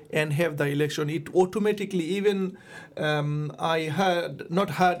sitting and have the election. It automatically, even I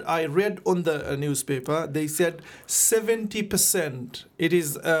read on the newspaper, they said 70%, it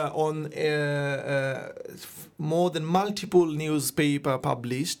is on more than multiple newspaper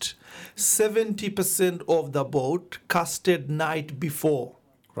published, 70% of the vote casted night before.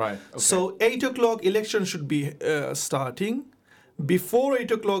 Right. Okay. So 8 o'clock election should be starting. Before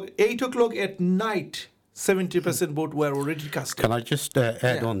 8 o'clock at night, 70% vote were already cast. Can I just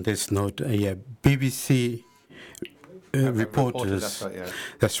add on this note? BBC reporters,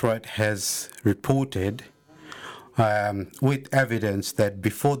 that's right, has reported with evidence that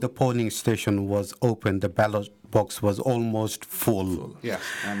before the polling station was open, the ballot box was almost full. Yes,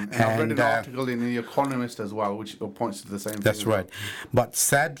 and I've read an article in The Economist as well, which points to the same thing. That's right. But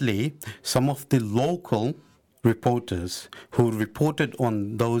sadly, some of the local reporters who reported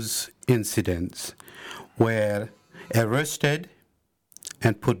on those incidents were arrested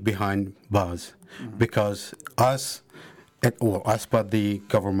and put behind bars because as per the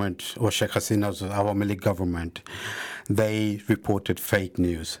government or Sheikh Hasina's Awami League government, they reported fake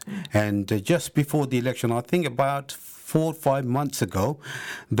news. And just before the election, I think about 4 or 5 months ago,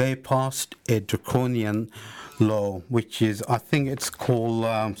 they passed a draconian law, which is, I think it's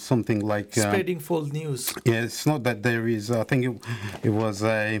called something like... spreading false news. Yeah, it's not that there is, I think it was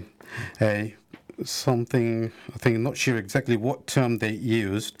a something, I think, not sure exactly what term they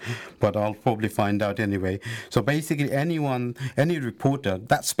used, but I'll probably find out anyway. So basically any reporter,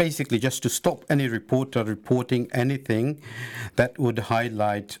 that's basically just to stop any reporter reporting anything that would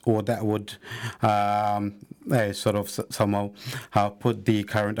highlight or that would sort of somehow put the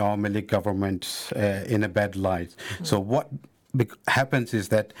current Awami League government in a bad light. So what happens is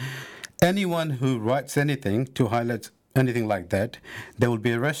that anyone who writes anything to highlight anything like that, they will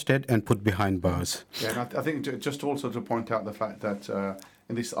be arrested and put behind bars. Yeah, and I think just also to point out the fact that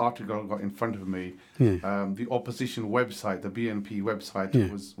in this article I've got in front of me, the opposition website, the BNP website,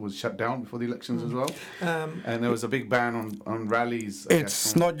 was shut down before the elections as well. And there was a big ban on rallies.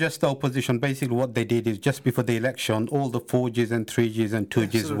 It's not just the opposition. Basically what they did is just before the election, all the 4Gs and 3Gs and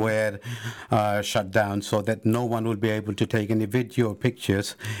 2Gs were shut down so that no one will be able to take any video or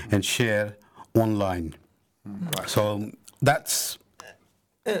pictures and share online. Right. So that's...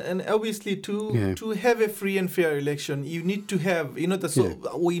 And obviously, to have a free and fair election, you need to have,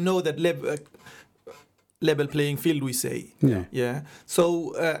 we know that level playing field, we say. Yeah.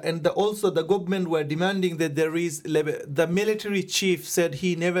 So, and also the government were demanding that there is the military chief said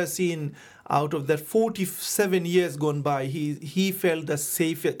he never seen out of that 47 years gone by, he felt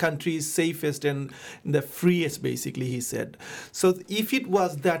the country is safest and the freest, basically, he said. So if it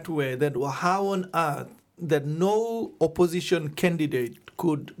was that way, then how on earth that no opposition candidate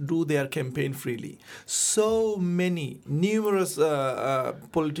could do their campaign freely? So numerous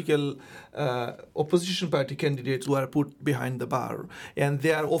political opposition party candidates were put behind the bar, and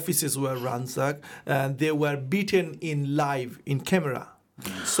their offices were ransacked, and they were beaten live in camera.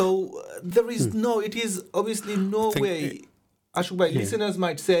 So there is it is obviously no way. Ashok Bhai, listeners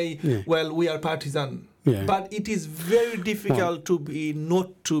might say, well, we are partisan. But it is very difficult to be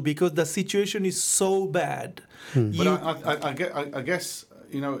not to, because the situation is so bad. But I guess,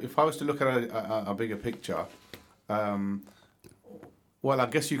 if I was to look at a bigger picture, well, I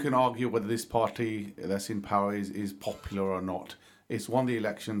guess you can argue whether this party that's in power is popular or not. It's won the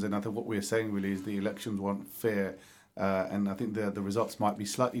elections, and I think what we're saying really is the elections weren't fair, and I think the results might be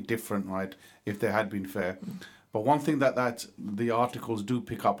slightly different, right, if they had been fair. But one thing that the articles do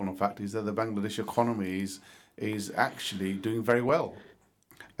pick up on, in fact, is that the Bangladesh economy is actually doing very well.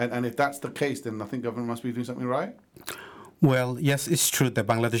 And if that's the case, then I think government must be doing something right. Well, yes, it's true. The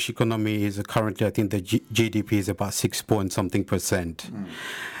Bangladesh economy is currently, I think the GDP is about 6 point something %.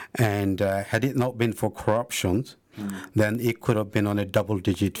 And had it not been for corruption, then it could have been on a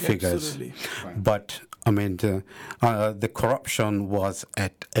double-digit figures. Absolutely. Right. But I mean, the corruption was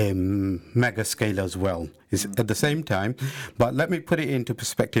at a mega scale as well. It's at the same time, but let me put it into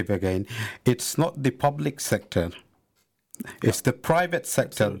perspective again. It's not the public sector. It's the private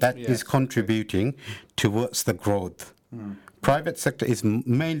sector that is contributing towards the growth. Private sector is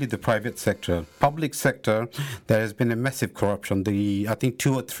mainly the private sector. Public sector, there has been a massive corruption. I think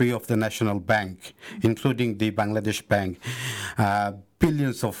 2 or 3 of the national bank, including the Bangladesh Bank,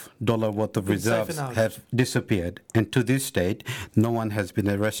 billions of dollars worth of reserves have disappeared, and to this date, no one has been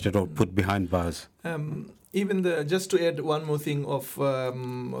arrested or put behind bars. Even just to add one more thing of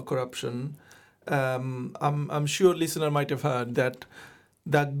corruption, I'm sure listener might have heard that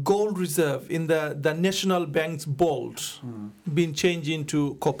the gold reserve in the National Bank's vault been changed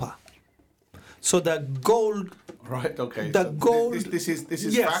into copper. So the gold. Right. Okay. The gold. This is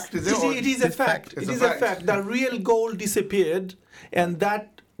fact. Is it? It is a fact. It is a fact. The real gold disappeared, and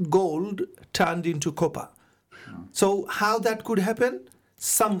that gold turned into copper. So how that could happen?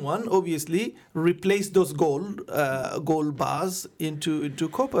 Someone obviously replaced those gold bars into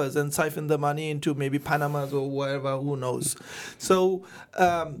coppers and siphoned the money into maybe Panamas or wherever, who knows. So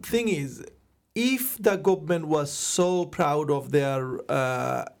thing is, if the government was so proud of their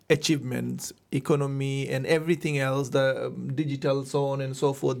achievements, economy and everything else, the digital, so on and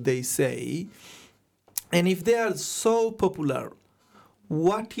so forth, they say, and if they are so popular,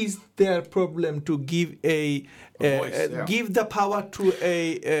 what is their problem to give give the power to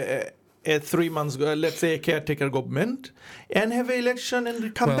a 3 months, let's say a caretaker government, and have an election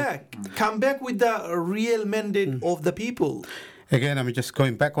and come back with the real mandate of the people? Again, I'm just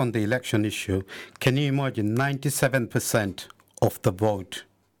going back on the election issue. Can you imagine 97% of the vote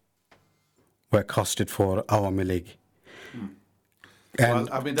were casted for Awami League? And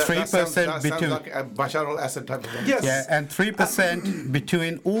well, I mean, 3% sounds like a Bashar al-Assad type of thing. Yes. Yeah, and 3%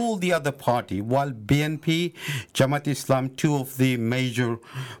 between all the other party, while BNP, Jamaat Islam, two of the major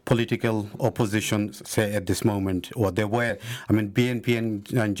political opposition, say at this moment, or they were, I mean, BNP and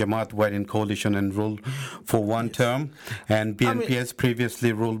Jamaat were in coalition and ruled for one term, and BNP has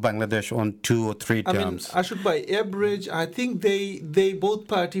previously ruled Bangladesh on 2 or 3 terms. I should by average, I think they both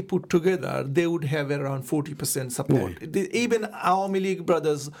party put together, they would have around 40% support. Yeah. Even our League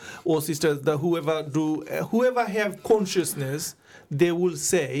brothers or sisters, whoever have consciousness, they will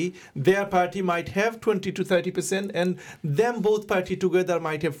say their party might have 20 to 30%, and them both party together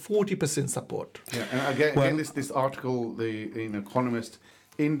might have 40% support. Yeah, and again, this article, in Economist,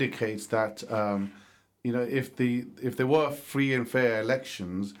 indicates that if there were free and fair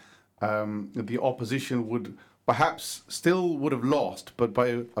elections, the opposition would perhaps still would have lost, but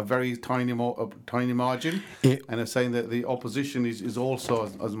by a very tiny margin. And they're saying that the opposition is also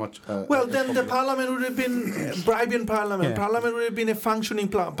as much. Then the parliament would have been a Bribing parliament. Yeah. Parliament would have been a functioning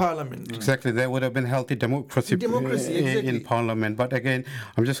parliament. Exactly, there would have been healthy democracy exactly. in parliament. But again,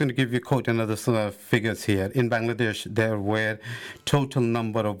 I'm just going to give you another figures here. In Bangladesh, there were total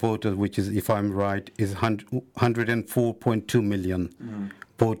number of voters, which is, if I'm right, is 104.2 million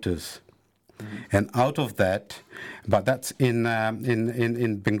voters. And out of that, but that's in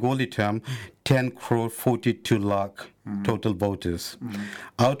Bengali term, 10 crore 42 lakh total voters.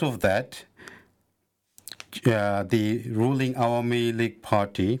 Out of that, the ruling Awami League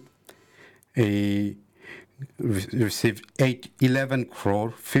Party received 11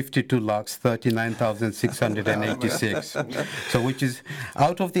 crore 52 lakhs 39,686. So which is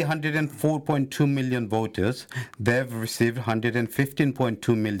out of the 104.2 million voters, they've received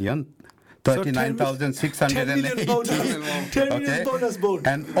 115.2 million. 39,680. 10 million bonus vote.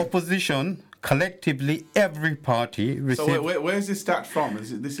 And opposition, collectively, every party received. So where is this stat from?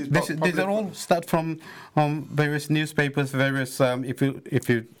 These are all stat from various newspapers, various. If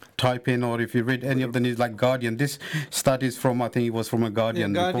you type in or if you read any of the news, like Guardian, this stat is from, I think it was from a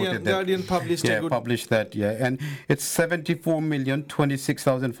Guardian. Guardian published. Published that. Yeah, and it's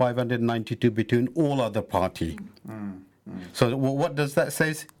 74,026,592 between all other party. So what does that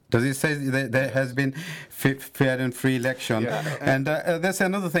say? Does it say that there has been fair and free election? Yeah. And there's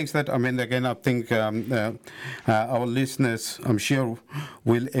another thing that, again, I think our listeners, I'm sure,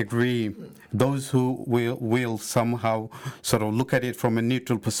 will agree. Those who will somehow sort of look at it from a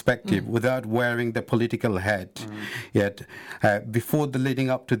neutral perspective without wearing the political hat. Yet, before the leading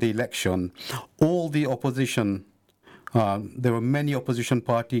up to the election, all the opposition, there were many opposition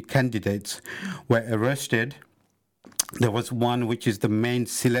party candidates were arrested. There was one which is the main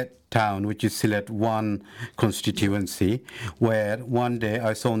Sylhet town, which is Sylhet 1 constituency, where one day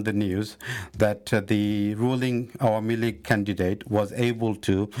I saw on the news that the ruling Awami League candidate was able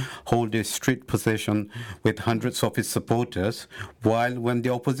to hold a street possession with hundreds of his supporters, while when the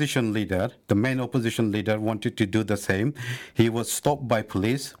opposition leader, the main opposition leader, wanted to do the same, he was stopped by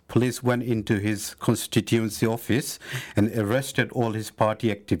police. Police went into his constituency office and arrested all his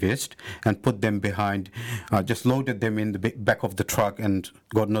party activists and put them behind, just loaded them in the back of the truck, and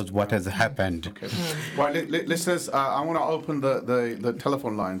God knows what has happened. Okay. Right, listeners, I want to open the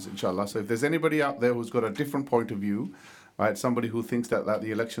telephone lines, inshallah. So if there's anybody out there who's got a different point of view, right, somebody who thinks that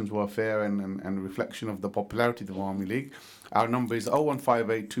the elections were fair and a reflection of the popularity of the Awami League, our number is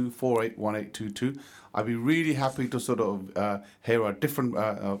 01582 481822. I'd be really happy to sort of hear a different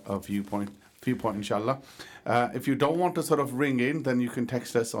viewpoint, inshallah. If you don't want to sort of ring in, then you can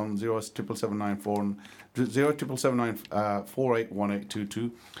text us on 07794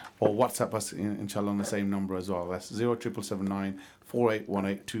 or WhatsApp us, inshallah, on the same number as well. That's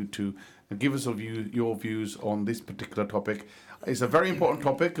 07794 and give us your views on this particular topic. It's a very important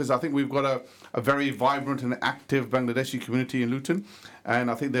topic because I think we've got a very vibrant and active Bangladeshi community in Luton,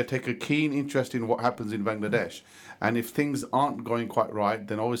 and I think they take a keen interest in what happens in Bangladesh. And if things aren't going quite right,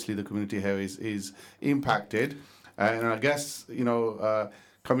 then obviously the community here is impacted. And I guess,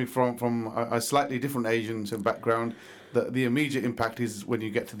 coming from a slightly different Asian background, the immediate impact is when you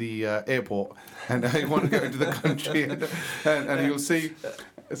get to the airport and you want to go into the country and you'll see.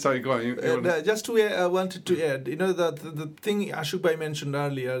 Sorry, go on. I wanted to add, the thing Ashok Bhai mentioned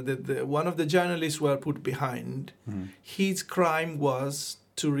earlier, that one of the journalists were put behind. His crime was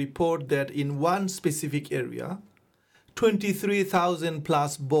to report that in one specific area, 23,000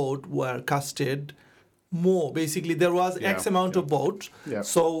 plus votes were casted more. Basically, there was X amount of votes. Yeah.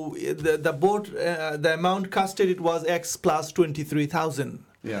 So the vote, the amount casted, it was X plus 23,000.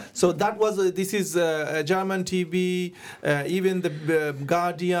 Yeah. So that was this is German TV, even the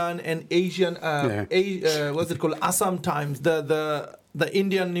Guardian and Asian what's it called, Assam Times. The the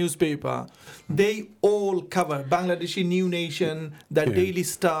Indian newspaper, they all cover Bangladeshi New Nation, the Daily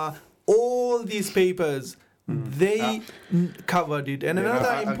Star, all these papers. They covered it, and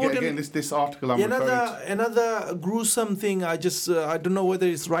another important. Again, this article I'm referring to. Another gruesome thing. I don't know whether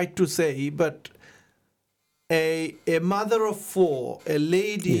it's right to say, but a mother of four, a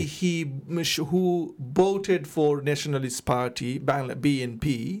lady who voted for Nationalist Party,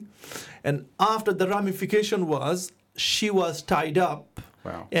 BNP, and after the ramification was she was tied up.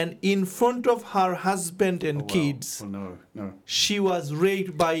 Wow. And in front of her husband and kids, she was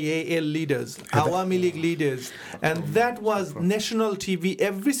raped by AL leaders, Awami League leaders. And that was national TV.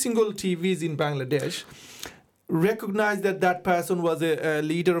 Every single TVs in Bangladesh recognized that person was a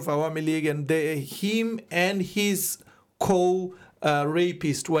leader of Awami League, and him and his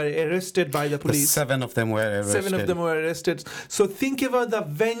rapist were arrested by the police. 7 of them were arrested. So think about the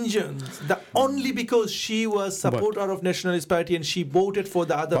vengeance. Only because she was supporter of Nationalist Party and she voted for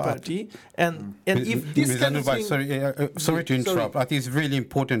the other party. And if this kind of thing... Sorry to interrupt. I think it's really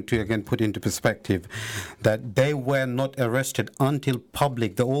important to again put into perspective that they were not arrested until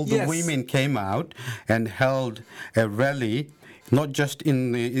public. All the women came out and held a rally. Not just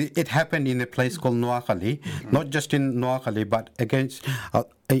it happened in a place called Noakhali, not just in Noakhali, but against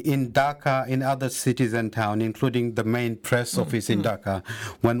in Dhaka, in other cities and towns, including the main press office in Dhaka,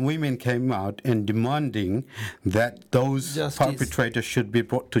 when women came out and demanding that those perpetrators should be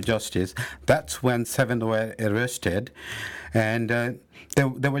brought to justice. That's when 7 were arrested, and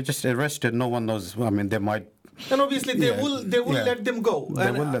they were just arrested. No one knows. I mean, they might. And obviously they will let them go.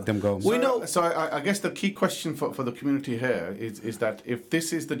 They will let them go. We know. So I guess the key question for the community here is that if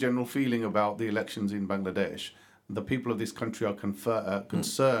this is the general feeling about the elections in Bangladesh, the people of this country are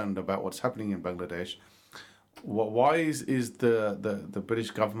concerned about what's happening in Bangladesh. Why is the British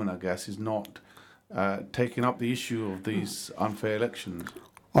government, I guess, is not taking up the issue of these unfair elections?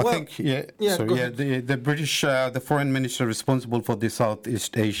 I think, the British, the foreign minister responsible for the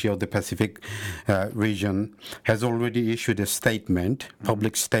Southeast Asia or the Pacific region has already issued a statement,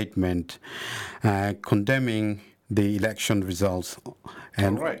 public statement, condemning the election results.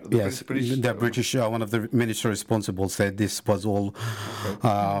 And the British, one of the ministers responsible said this was all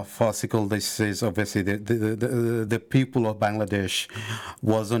farcical. This is obviously the people of Bangladesh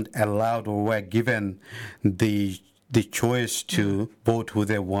wasn't allowed or were given the choice to vote who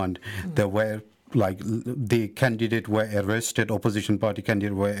they want. They were the candidate were arrested, opposition party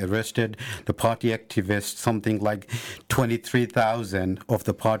candidate were arrested, the party activists, something like 23,000 of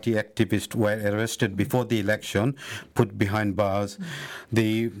the party activists were arrested before the election, put behind bars.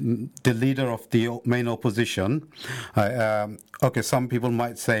 The leader of the main opposition, some people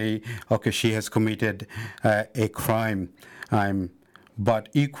might say, she has committed a crime. But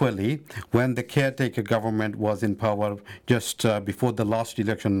equally, when the caretaker government was in power just before the last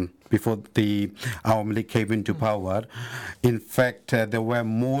election, before the Awami League came into power, in fact, there were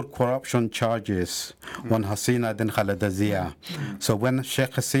more corruption charges on Hasina than Khaleda Zia. So when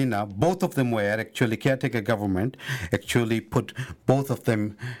Sheikh Hasina, both of them were actually caretaker government, actually put both of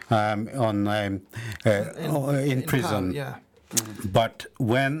them in prison. But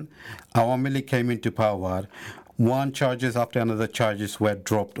when Awami League came into power, one charges after another charges were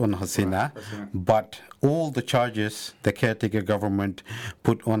dropped on Hasina, but all the charges the caretaker government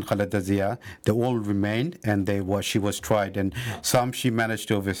put on Khaleda Zia, they all remained, and she was tried, and some she managed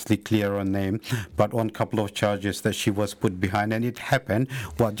to obviously clear her name, but on a couple of charges that she was put behind, and it happened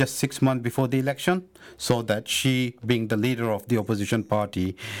just 6 months before the election, so that she, being the leader of the opposition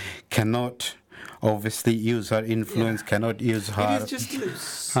party, cannot obviously use her influence, cannot use her. It is just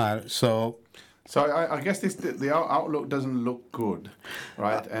loose. So I guess the outlook doesn't look good,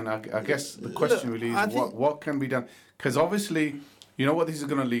 right? And I guess the question really is what can be done? Because obviously, you know what this is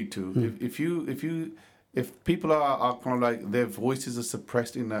going to lead to. If people are kind of like their voices are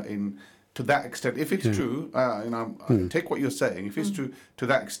suppressed in to that extent. If it's true, take what you're saying. If it's true to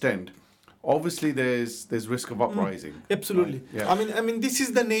that extent, obviously there's risk of uprising. Absolutely. Right? Yeah. I mean this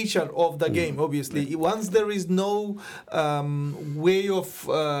is the nature of the game. Obviously, once there is no way of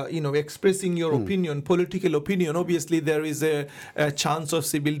expressing your opinion, political opinion, obviously there is a chance of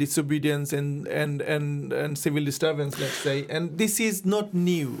civil disobedience and civil disturbance, let's say, and this is not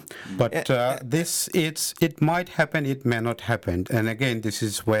new. But it might happen, it may not happen, and again, this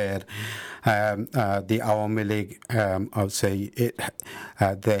is where the Awami League, I would say,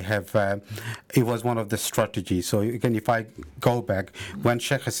 they have. It was one of the strategies. So again, if I go back, when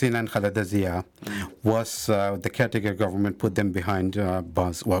Sheikh Hasina and Khaleda Zia was the caretaker government put them behind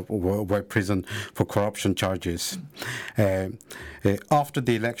bars, were prison for corruption charges. After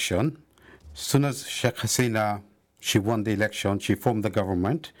the election, as soon as Sheikh Hasina she won the election, she formed the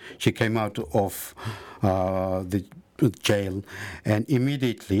government, she came out of the jail, and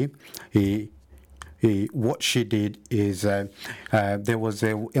immediately what she did is there was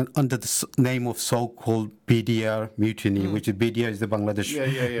under the name of so-called BDR mutiny, which is BDR is the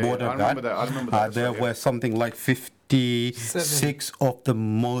Bangladesh border guard. I remember that. There were something like 56 of the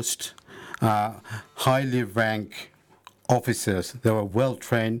most highly ranked officers. They were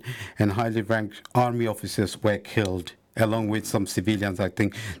well-trained and highly ranked army officers were killed, along with some civilians. I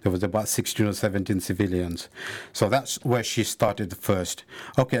think there was about 16 or 17 civilians. So that's where she started first.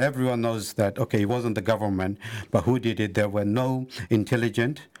 Okay, everyone knows that, okay, it wasn't the government, but who did it? There were no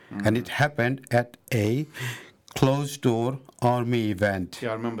intelligence, and it happened at a closed-door army event.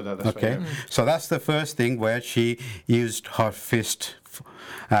 Yeah, I remember that. That's okay, right, yeah. So that's the first thing where she used her fist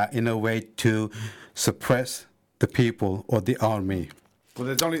in a way to suppress the people or the army. Well,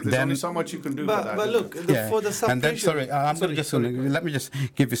 there's only so much you can do for that. But look, for the suppression... And then, let me just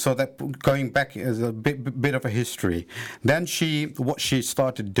give you, so that going back as a bit of a history. Then what she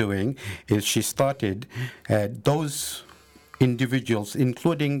started doing is she started those individuals,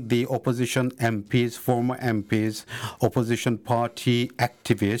 including the opposition MPs, former MPs, opposition party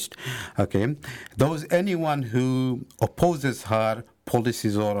activists, okay, anyone who opposes her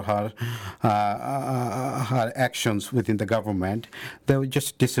policies or her actions within the government, they were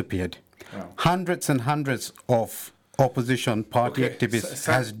just disappeared. Wow. Hundreds and hundreds of opposition party activists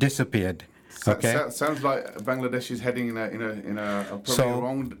has disappeared. Okay. Sounds like Bangladesh is heading in a probably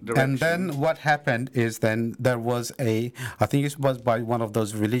wrong direction. And then what happened is then there was I think it was by one of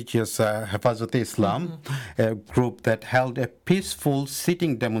those religious Hafazat Islam group that held a peaceful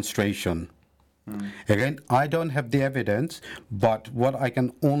sitting demonstration. Again, I don't have the evidence, but what I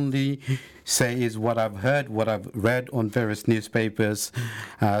can only say is what I've heard, what I've read on various newspapers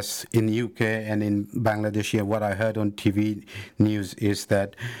in UK and in Bangladesh, and what I heard on TV news is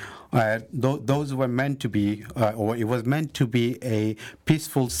that those were meant to be, or it was meant to be a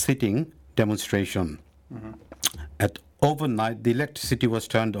peaceful sitting demonstration. At overnight, the electricity was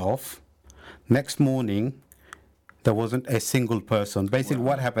turned off. Next morning, there wasn't a single person. Basically,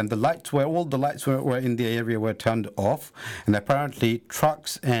 what happened, all the lights were in the area were turned off, and apparently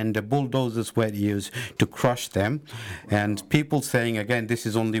trucks and bulldozers were used to crush them. And people saying, again, this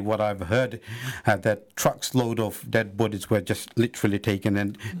is only what I've heard, that trucks load of dead bodies were just literally taken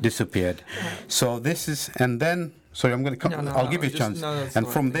and disappeared. So this is, and then, sorry, I'm going to come, I'll give you a chance. And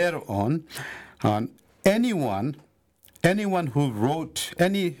from there on, anyone who wrote,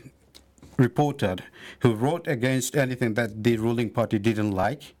 any reporter who wrote against anything that the ruling party didn't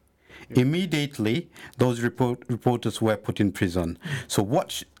like, immediately those reporters were put in prison. So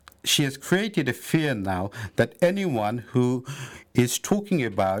what she has created a fear now that anyone who is talking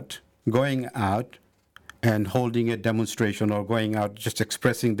about going out and holding a demonstration or going out just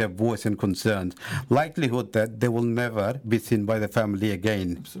expressing their voice and concerns, likelihood that they will never be seen by the family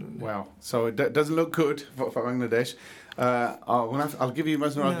again. Absolutely. Wow. So it doesn't look good for Bangladesh. I'll give you,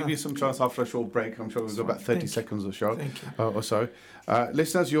 Mazen, I'll give you some chance after a short break. I'm sure we've got about 30 seconds or so.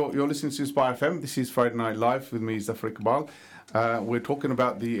 Listeners, you're listening to Inspire FM. This is Friday Night Live with me, Zafar Iqbal. We're talking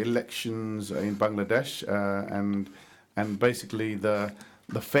about the elections in Bangladesh and basically the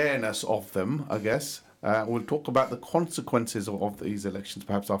fairness of them, I guess. We'll talk about the consequences of these elections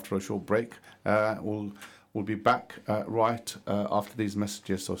perhaps after a short break. We'll be back right after these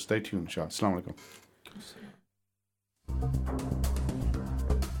messages, so stay tuned, inshallah. Assalamu alaikum.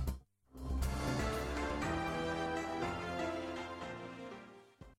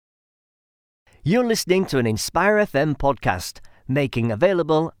 You're listening to an Inspire FM podcast, making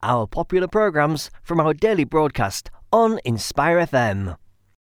available our popular programs from our daily broadcast on Inspire FM.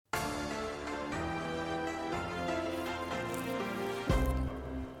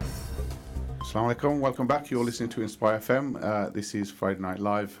 Assalamu alaikum, welcome back. You're listening to Inspire FM. This is Friday Night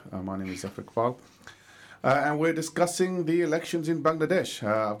Live. My name is Zafar Iqbal. And we're discussing the elections in Bangladesh.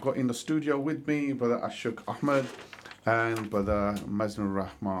 I've got in the studio with me Brother Ashok Ahmed and Brother Maznur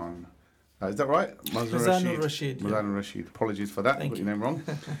Rahman. Is that right? Mazanur Rashid. Mazanur Rashid. Apologies for that. Thank got your name wrong.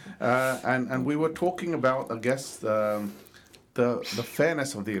 And we were talking about, I guess, the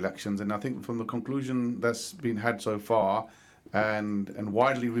fairness of the elections. And I think from the conclusion that's been had so far, and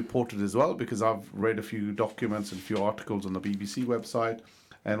widely reported as well, because I've read a few documents and a few articles on the BBC website,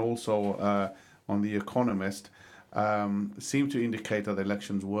 and also on The Economist, seem to indicate that the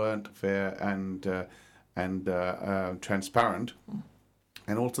elections weren't fair and transparent.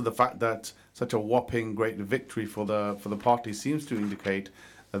 And also the fact that such a whopping great victory for the party seems to indicate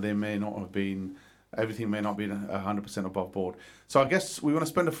that they may not have been everything may not be 100% above board. So I guess we want to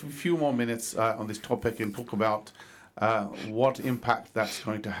spend a few more minutes on this topic and talk about what impact that's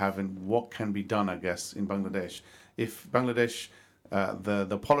going to have and what can be done, I guess, in Bangladesh. If Bangladesh,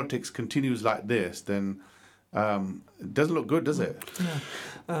 the politics continues like this, then it doesn't look good, does it?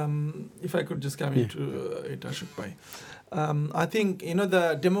 Yeah. If I could just come into it, Ashok Bhai. I think,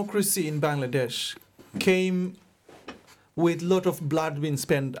 the democracy in Bangladesh came with a lot of blood being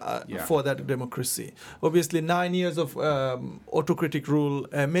spent for that democracy. Obviously, 9 years of autocratic rule,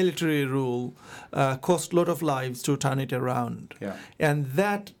 military rule, cost a lot of lives to turn it around. Yeah. And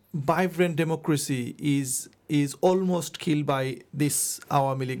that vibrant democracy is almost killed by this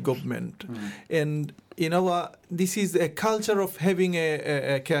Awami League government. And this is a culture of having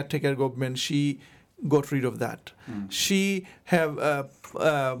a caretaker government. She got rid of that. She have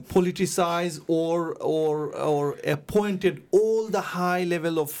politicized or appointed all the high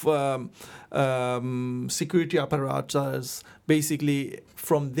level of security apparatus, basically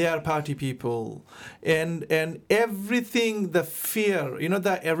from their party people, and everything, the fear,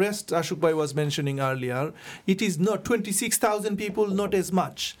 the arrest Ashok Bhai was mentioning earlier, it is not 26,000 people, not as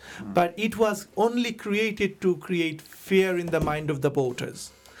much, but it was only created to create fear in the mind of the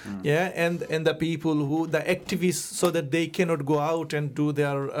voters. Yeah, and the people the activists, so that they cannot go out and do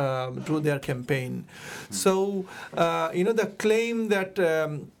their campaign. So the claim that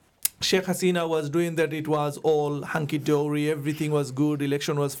Sheikh Hasina was doing, that it was all hunky-dory, everything was good,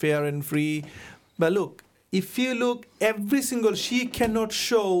 election was fair and free. But look, if you look, she cannot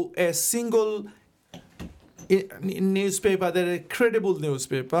show a single newspaper, that a credible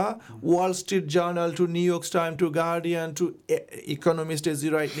newspaper, Wall Street Journal to New York Times to Guardian to Economist, as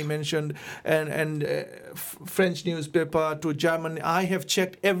you rightly mentioned, and French newspaper to German. I have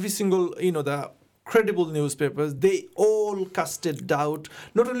checked every single, the credible newspapers. They all casted doubt.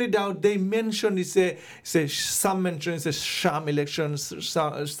 Not only doubt, they mentioned some mentioned it's a sham elections.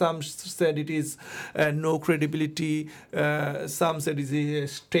 Some said it is no credibility. Some said it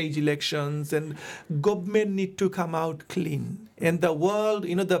is stage elections. And government need to come out clean. And the world,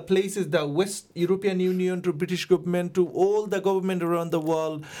 the places, the West European Union to British government to all the government around the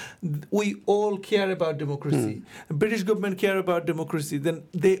world, we all care about democracy. British government care about democracy. Then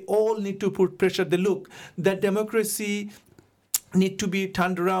they all need to put pressure. They look, that democracy need to be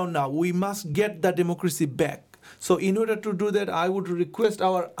turned around now. We must get the democracy back. So in order to do that, I would request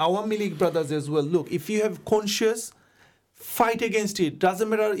our Awami League brothers as well. Look, if you have conscience, fight against it. Doesn't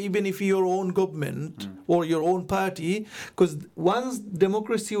matter even if your own government or your own party, because once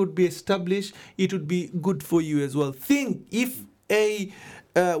democracy would be established, it would be good for you as well. Think if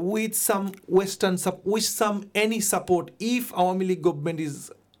with some Western any support, if Awami League government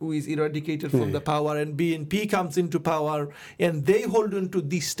is eradicated from the power and BNP comes into power and they hold on to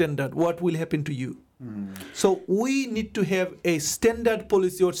this standard, what will happen to you? So we need to have a standard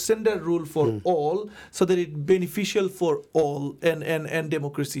policy or standard rule for all, so that it's beneficial for all and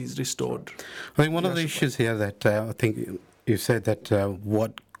democracy is restored. I think one of the issues here that I think you said that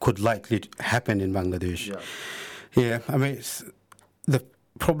what could likely happen in Bangladesh. Yeah, I mean, the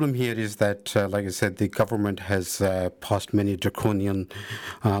problem here is that, like I said, the government has passed many draconian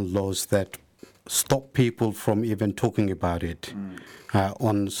laws that stop people from even talking about it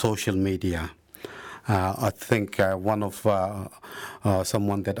on social media. I think one of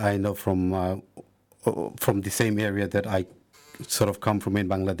someone that I know from the same area that I sort of come from in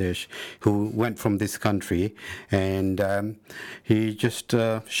Bangladesh, who went from this country, and he just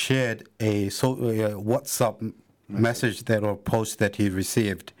shared a WhatsApp message or post that he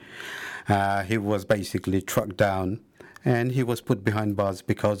received. He was basically tracked down, and he was put behind bars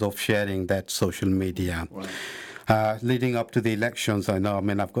because of sharing that social media. Wow. Leading up to the elections,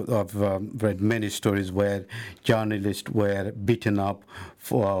 I've read many stories where journalists were beaten up,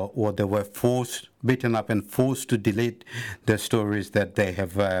 or they were beaten up and forced to delete the stories that they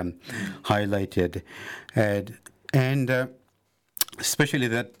have highlighted, and especially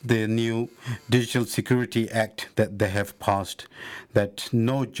that the new Digital Security Act that they have passed, that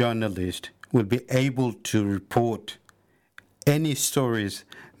no journalist will be able to report any stories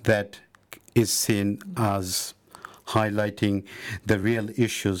that is seen as highlighting the real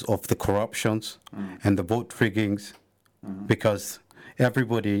issues of the corruptions and the vote riggings, because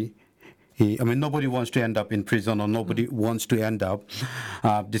everybody, nobody wants to end up in prison, or nobody wants to end up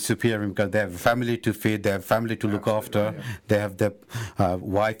disappearing, because they have a family to feed, they have family to look after, they have their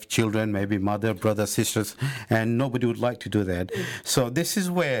wife, children, maybe mother, brother, sisters, and nobody would like to do that. So this is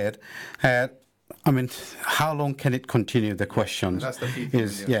where how long can it continue? The question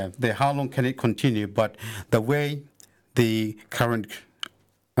is, how long can it continue? But the way the current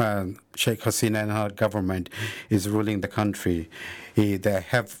Sheikh Hasina and her government is ruling the country, they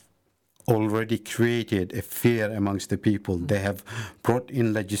have already created a fear amongst the people. They have brought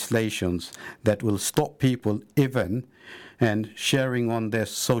in legislations that will stop people even and sharing on their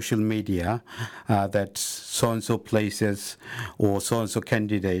social media that so-and-so places or so-and-so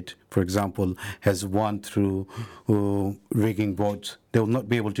candidate, for example, has won through rigging votes. They will not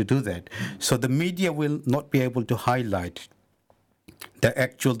be able to do that. So the media will not be able to highlight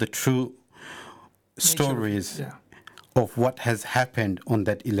the true stories of what has happened on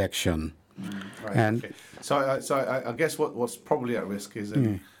that election. Right, and okay. So I guess what's probably at risk is,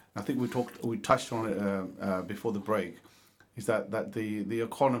 I think we touched on it before the break, is that the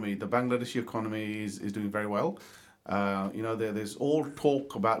economy, the Bangladeshi economy is doing very well. There's all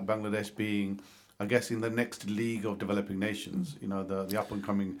talk about Bangladesh being, I guess, in the next league of developing nations, the up and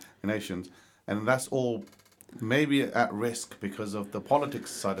coming nations, and that's all maybe at risk because of the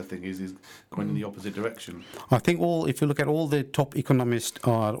politics side of things is going in the opposite direction. I think if you look at all the top economists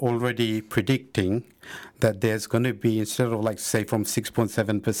are already predicting that there's going to be, instead of say from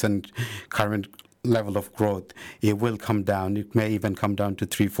 6.7% current level of growth, it will come down. It may even come down to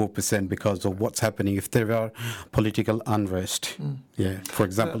 3-4% because of what's happening. If there are political unrest, for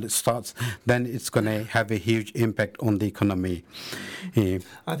example, it starts, then it's going to have a huge impact on the economy.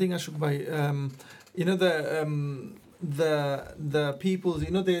 I think Ashok Bhai, the people,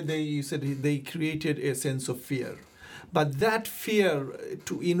 you said they created a sense of fear. But that fear,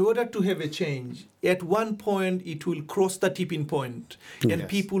 in order to have a change, at one point it will cross the tipping point and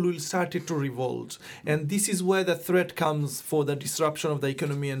people will start to revolt. And this is where the threat comes for the disruption of the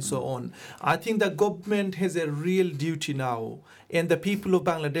economy and so on. I think the government has a real duty now, and the people of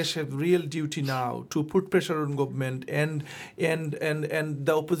Bangladesh have real duty now to put pressure on government, and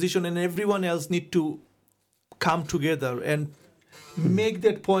the opposition and everyone else need to come together and make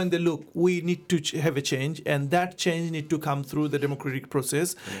that point that, look, we need to have a change, and that change need to come through the democratic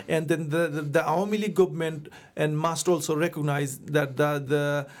process. And then the Awami League government and must also recognize that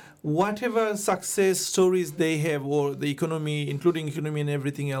the whatever success stories they have, or the economy, including economy and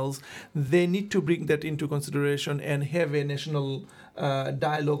everything else, they need to bring that into consideration and have a national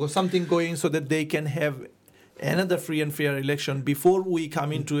dialogue or something going so that they can have another free and fair election before we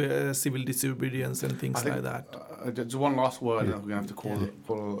come into civil disobedience and things like that. Just one last word, and we're going to have to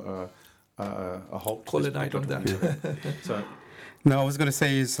call a halt. Call a night on that. So, no, I was going to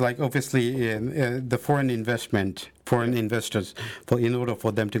say is obviously the foreign investors, in order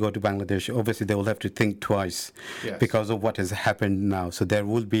for them to go to Bangladesh, obviously they will have to think twice because of what has happened now. So there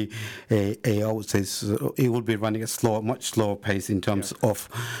will be I would say it will be running a much slower pace in terms of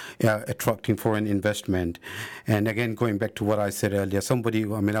attracting foreign investment. And again, going back to what I said earlier,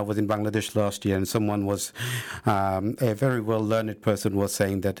 I was in Bangladesh last year, and someone was a very well learned person was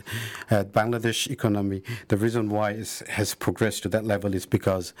saying that Bangladesh economy, the reason why it has progressed to that level is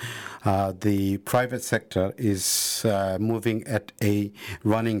because the private sector is moving at a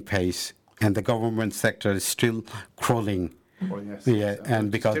running pace, and the government sector is still crawling.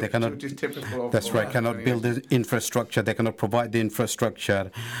 And because they cannot, cannot build the infrastructure, they cannot provide the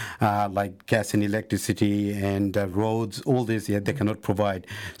infrastructure like gas and electricity and roads, all this, they cannot provide.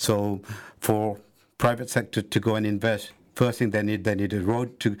 So for private sector to go and invest, first thing they need a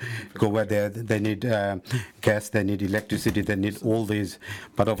road to go where they need gas, they need electricity, they need all these.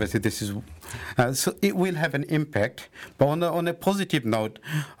 But obviously this is so it will have an impact. But on a positive note,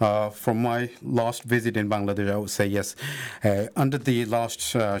 from my last visit in Bangladesh, I would say yes. Under the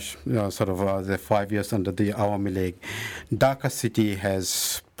last the 5 years under the Awami League, Dhaka city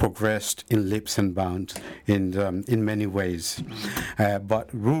has progressed in leaps and bounds in many ways. But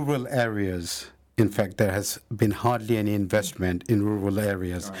rural areas, in fact, there has been hardly any investment in rural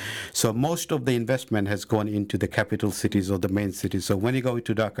areas. Right. So most of the investment has gone into the capital cities or the main cities. So when you go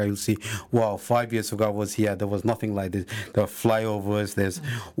to Dhaka, you'll see, wow, 5 years ago I was here, there was nothing like this. There are flyovers, there's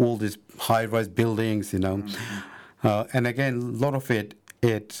all these high-rise buildings, and again, a lot of it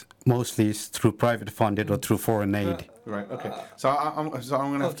mostly is through private funded or through foreign aid. Right, okay. So I'm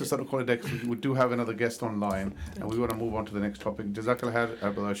going to have to sort of call it because we do have another guest online, and we want to move on to the next topic. Jazakallah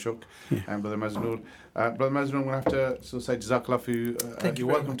khair, Brother Ashok and Brother Maznoor. Brother Maznoor, I'm going to have to say Jazakallah for you. You're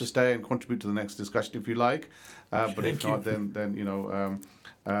welcome to stay and contribute to the next discussion if you like. But if not, then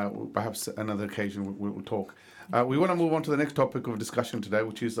perhaps another occasion we'll talk. We want to move on to the next topic of discussion today,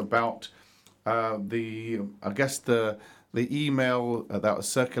 which is about the email that was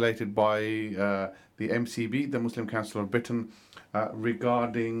circulated by the MCB, the Muslim Council of Britain,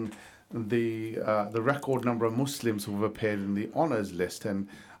 regarding the record number of Muslims who have appeared in the honours list. And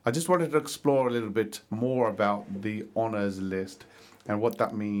I just wanted to explore a little bit more about the honours list what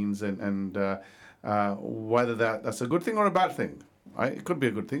that means, and whether that's a good thing or a bad thing. Right? It could be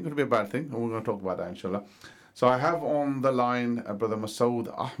a good thing, it could be a bad thing, and we're going to talk about that, inshallah. So I have on the line Brother Masood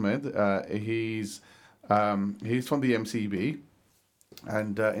Ahmed. He's from the MCB,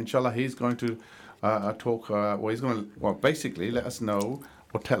 and inshallah he's going to talk. He's going to basically let us know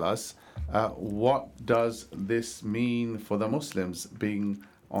or tell us what does this mean for the Muslims being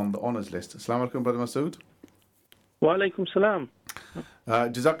on the honours list. Assalamu alaikum, Brother Masood. Wa alaikum salam.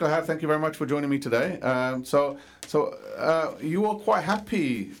 Jazakallah khair, thank you very much for joining me today. So you were quite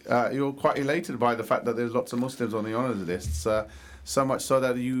happy, you were quite elated by the fact that there's lots of Muslims on the honours lists, so much so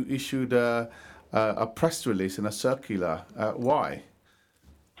that you issued a press release and a circular. Why?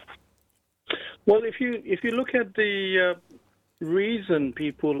 Well, if you look at the reason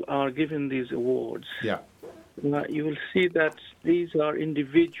people are given these awards, you will see that these are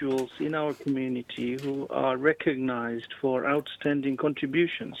individuals in our community who are recognized for outstanding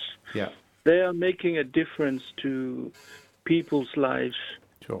contributions. Yeah. They are making a difference to people's lives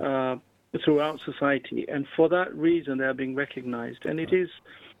throughout society, and for that reason they are being recognized. And it is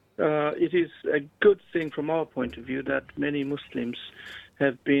a good thing from our point of view that many Muslims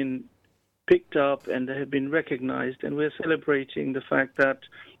have been picked up and they have been recognized, and we're celebrating the fact that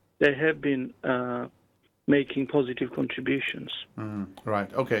they have been making positive contributions.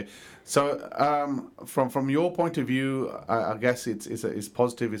 Right. Okay. So, from your point of view, I guess it's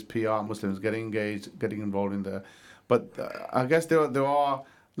positive. It's PR. Muslims getting engaged, getting involved in there. But I guess there are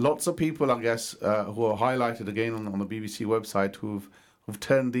lots of people, I guess, who are highlighted again on the BBC website who've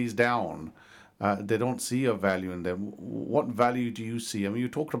turned these down. They don't see a value in them. What value do you see? I mean, you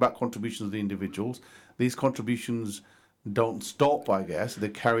talked about contributions of the individuals. These contributions don't stop, I guess. They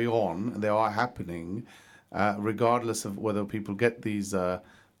carry on. They are happening. Regardless of whether people get these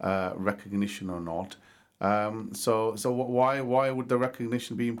recognition or not. So why would the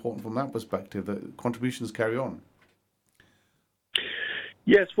recognition be important from that perspective? The contributions carry on.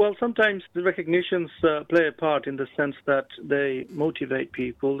 Yes, well, sometimes the recognitions play a part in the sense that they motivate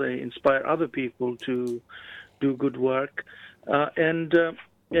people, they inspire other people to do good work, and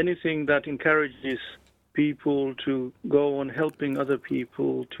anything that encourages people to go on helping other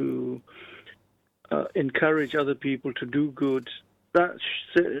people, to encourage other people to do good, that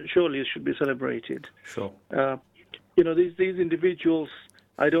surely should be celebrated. Sure. These individuals,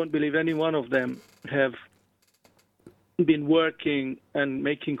 I don't believe any one of them have been working and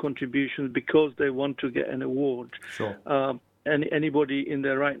making contributions because they want to get an award. Sure. And anybody in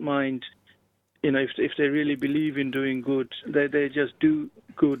their right mind, if they really believe in doing good, they just do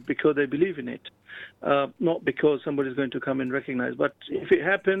good because they believe in it, not because somebody's going to come and recognize. But if it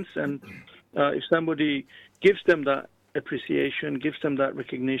happens and if somebody gives them that appreciation, gives them that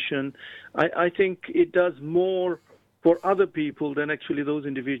recognition, I think it does more for other people than actually those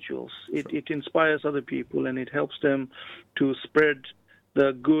individuals. It inspires other people and it helps them to spread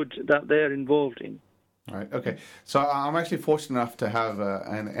the good that they're involved in. Right. Okay. So I'm actually fortunate enough to have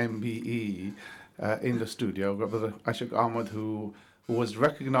an MBE in the studio. I've got Brother Ashok Ahmed, who was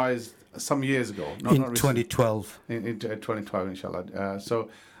recognized some years ago. In 2012. In 2012, inshallah.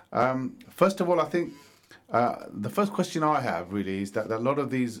 First of all, I think the first question I have really is that a lot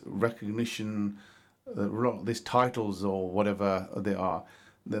of these recognition, these titles or whatever they are,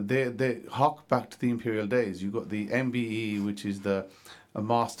 they hark back to the imperial days. You've got the MBE, which is the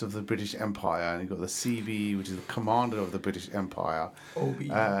master of the British Empire, and you've got the CB, which is the commander of the British Empire,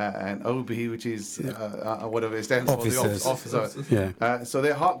 OB, and OB, which is whatever it stands for, the officer. Yeah. So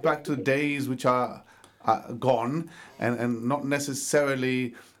they hark back to days which are gone and not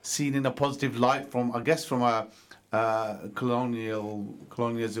necessarily seen in a positive light from a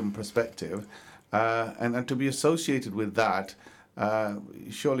colonialism perspective, and to be associated with that,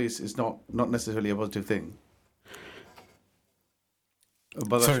 surely it's not necessarily a positive thing.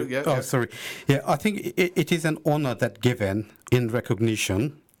 But sorry. Yeah, I think it is an honor that given in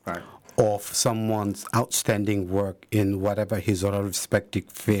recognition of someone's outstanding work in whatever his or her respective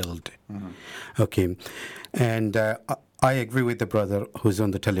field. Mm-hmm. Okay, and I agree with the brother who's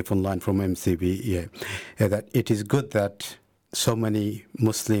on the telephone line from MCB. That it is good that so many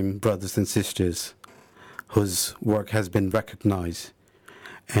Muslim brothers and sisters whose work has been recognized.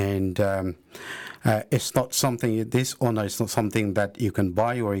 And it's not something, this honor is not something that you can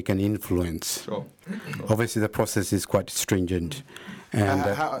buy or you can influence. Sure. Obviously, the process is quite stringent. And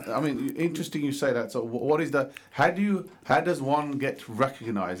interesting you say that. So, what is how does one get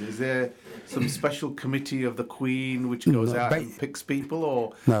recognized? Is there some special committee of the Queen which goes out and picks people,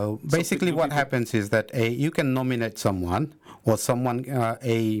 or no? Basically, what happens is that you can nominate someone, or someone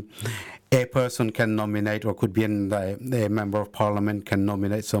a person can nominate, or could be a member of parliament can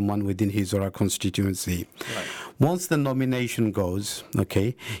nominate someone within his or her constituency. Right. Once the nomination goes,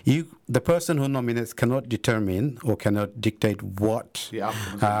 okay, the person who nominates cannot determine or cannot dictate what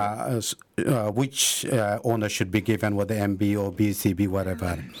which honour should be given, whether MB or BCB,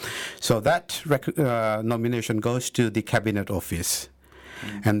 whatever. So that nomination goes to the Cabinet Office.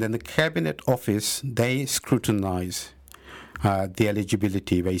 And then the Cabinet Office, they scrutinise the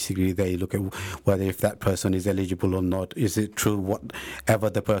eligibility. Basically, they look at whether if that person is eligible or not. Is it true whatever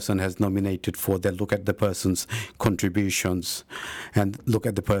the person has nominated for? They look at the person's contributions and look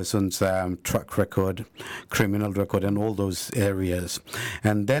at the person's track record, criminal record, and all those areas.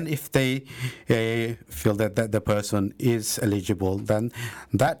 And then if they feel that the person is eligible, then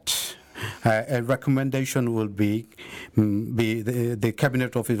that a recommendation will be the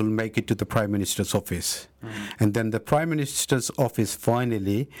Cabinet Office will make it to the Prime Minister's office. And then the Prime Minister's office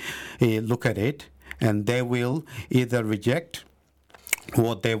finally look at it, and they will either reject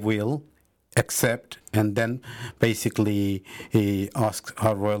or they will accept, and then basically ask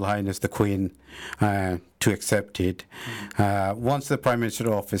Her Royal Highness the Queen to accept it. Once the Prime Minister's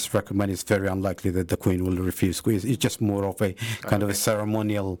office recommends, it's very unlikely that the Queen will refuse. It's just more of a kind of a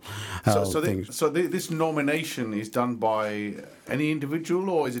ceremonial thing. This nomination is done by any individual,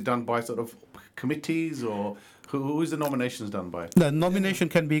 or is it done by sort of committees, or who is the nominations done by? The nomination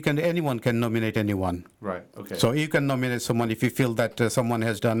anyone can nominate anyone. Right, okay. So you can nominate someone if you feel that someone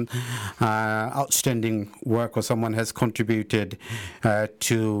has done outstanding work, or someone has contributed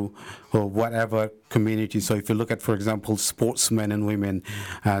to whatever community. So if you look at, for example, sportsmen and women,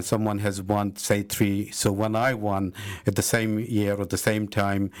 someone has won, say, 3. So when I won at the same year or the same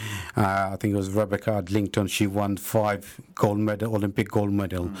time, I think it was Rebecca Adlington, she won 5 Olympic gold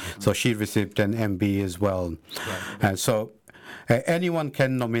medal. So she received an MB as well. Right. So anyone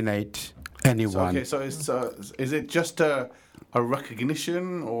can nominate anyone. So is it just a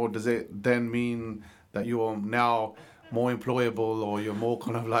recognition, or does it then mean that you are now more employable, or you're more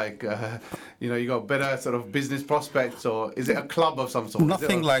kind of like, you got better sort of business prospects, or is it a club of some sort?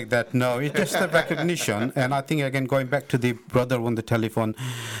 Nothing like that, no. It's just a recognition. And I think, again, going back to the brother on the telephone,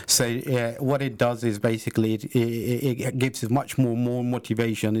 what it does is basically it gives much more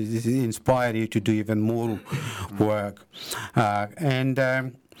motivation. It inspires you to do even more work.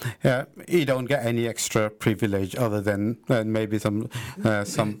 You don't get any extra privilege other than maybe some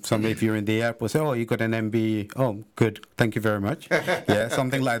if you're in the airport, say, oh, you got an MB, oh, good, thank you very much. Yeah,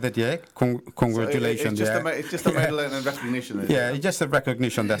 something like that. Yeah, congratulations. So it's just a medal and recognition. It's just a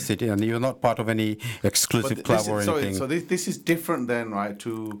recognition. That's it, and you're not part of any exclusive club or anything. So this is different then, right?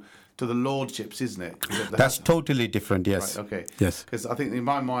 To the lordships, isn't it? That's totally different, yes. Right, okay. Yes. Because I think in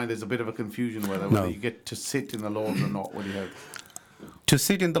my mind there's a bit of a confusion whether you get to sit in the Lords or not. What do you have? To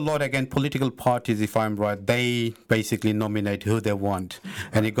sit in the Lord, again, political parties, if I'm right, they basically nominate who they want,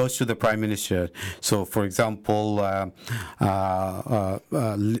 and it goes to the Prime Minister. So, for example,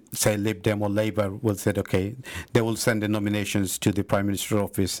 say Lib Dem or Labour will say, okay, they will send the nominations to the Prime Minister's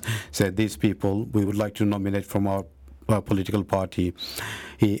office, say, these people we would like to nominate from our political party.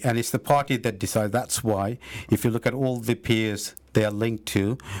 And it's the party that decides. That's why, if you look at all the peers, they are linked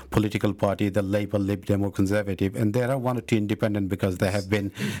to political party, the Labour, Lib Dem or Conservative, and there are 1 or 2 independent because they have been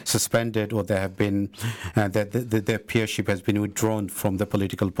suspended, or they have been their peership has been withdrawn from the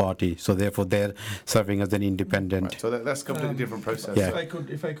political party. So therefore, they're serving as an independent. Right, so that's a completely different process. Yeah.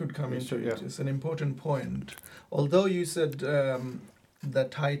 If I could come into it, it's an important point. Although you said the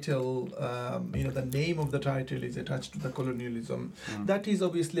title, the name of the title is attached to the colonialism. That is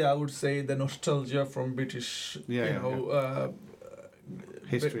obviously, I would say, the nostalgia from British,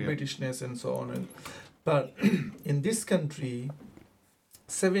 history, Britishness and so on. But in this country,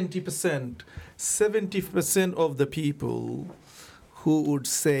 70% of the people who would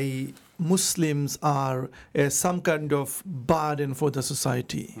say Muslims are some kind of burden for the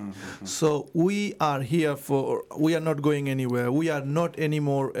society. So we are here we are not going anywhere. We are not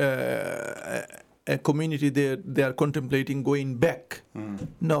anymore a community they are contemplating going back.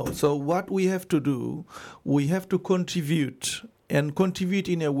 No. So what we have to do, we have to contribute in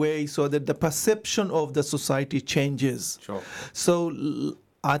a way so that the perception of the society changes. Sure. So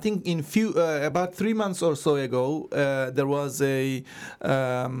I think about 3 months or so ago, there was a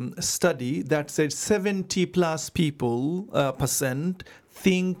study that said 70%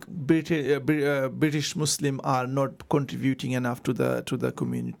 think British Muslim are not contributing enough to the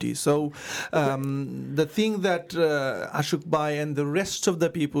community. So the thing that Ashok Bhai and the rest of the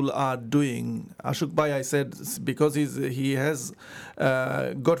people are doing, Ashok Bhai, I said, because he has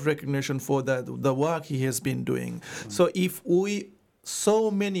got recognition for the work he has been doing. So if we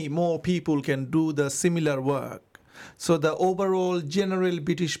so many more people can do the similar work. So the overall general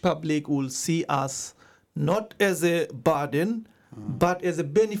British public will see us not as a burden, but as a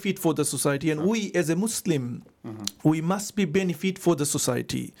benefit for the society. And we, as a Muslim, we must be benefit for the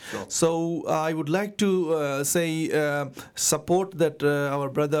society. Sure. So I would like to support that our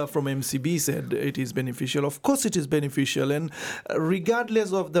brother from MCB said it is beneficial. Of course it is beneficial. And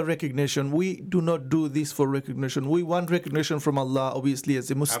regardless of the recognition, we do not do this for recognition. We want recognition from Allah, obviously, as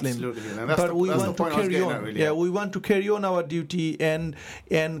a Muslim. Absolutely. And But we want to carry on. At, really. Yeah, we want to carry on our duty and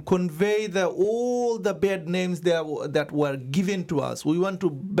convey all the bad names that were given to us. We want to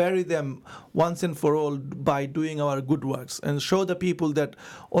bury them once and for all by doing our good works and show the people that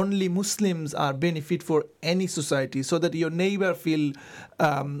only Muslims are benefit for any society, so that your neighbor feel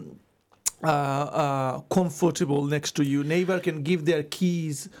comfortable next to you. Neighbor can give their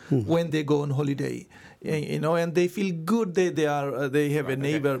keys when they go on holiday, and they feel good. They have a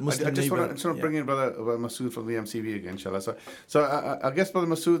neighbor, Muslim I just neighbor. want to bring in Brother Masood from the MCB again, inshallah. So I guess, Brother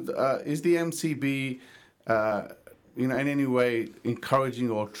Masood, is the MCB in any way encouraging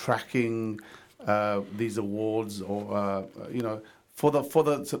or tracking these awards, or for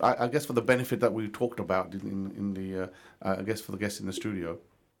the benefit that we talked about in the I guess for the guests in the studio?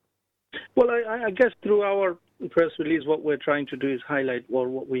 Well, I guess through our press release, what we're trying to do is highlight, or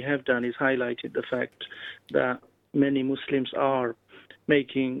what we have done is highlighted the fact that many Muslims are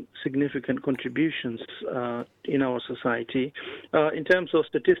making significant contributions in our society. In terms of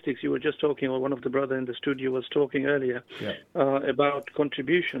statistics, you were just talking, or one of the brother in the studio was talking earlier about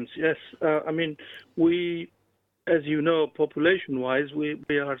contributions. Yes, I mean, we, as you know, population-wise, we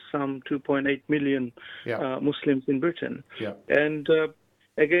are some 2.8 million Muslims in Britain. Yeah. And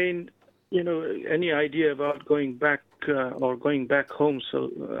again, any idea about going back or going back home, so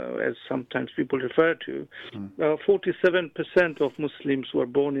as sometimes people refer to, 47% of Muslims were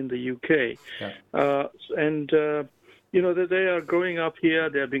born in the UK. And they are growing up here,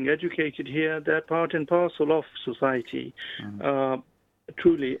 they're being educated here, they're part and parcel of society,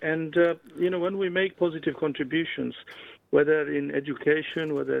 truly. And, when we make positive contributions, whether in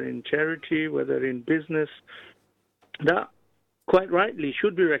education, whether in charity, whether in business, that quite rightly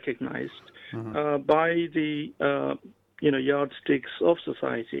should be recognized by the yardsticks of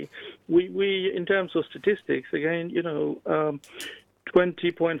society. We in terms of statistics, again,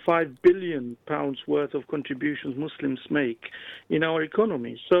 20.5 billion pounds worth of contributions Muslims make in our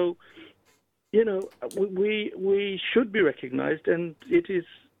economy. So, we should be recognized, and it is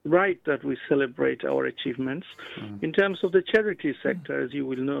right that we celebrate our achievements. In terms of the charity sector, as you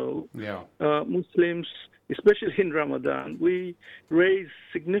will know, Muslims, especially in Ramadan, we raise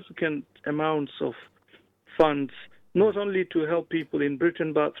significant amounts of funds, not only to help people in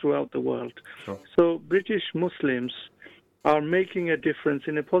Britain, but throughout the world. Sure. So British Muslims are making a difference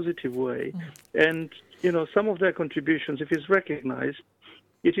in a positive way. And, some of their contributions, if it's recognized,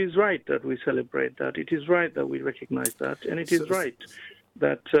 it is right that we celebrate that. It is right that we recognize that. And it is right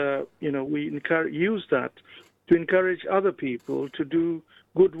that, we use that to encourage other people to do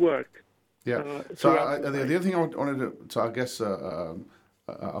good work. Yeah. So the other thing I wanted to, I guess, a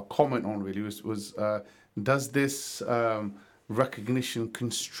comment on really was does this recognition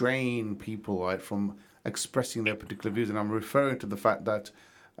constrain people from expressing their particular views? And I'm referring to the fact that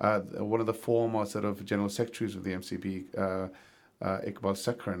one of the former sort of general secretaries of the MCB, Iqbal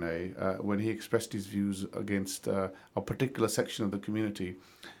Sakhrani, when he expressed his views against a particular section of the community,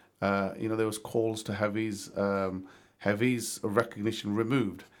 there was calls to have his recognition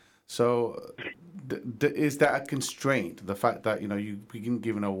removed. So is that a constraint, the fact that, you can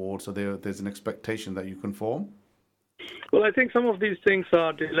give an award, so there's an expectation that you conform? Well, I think some of these things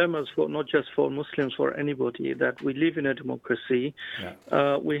are dilemmas for not just for Muslims, for anybody, that we live in a democracy.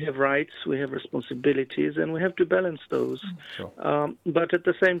 We have rights, we have responsibilities, and we have to balance those. Sure. But at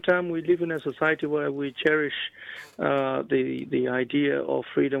the same time, we live in a society where we cherish the idea of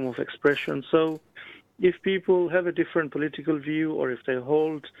freedom of expression. So if people have a different political view, or if they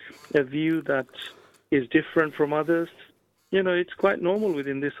hold a view that is different from others, it's quite normal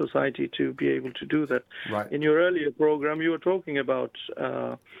within this society to be able to do that. Right. In your earlier program, you were talking about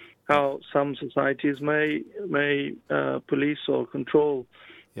how some societies may police or control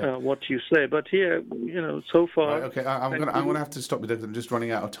what you say. But here, so far... Right, okay, I'm gonna have to stop you there. I'm just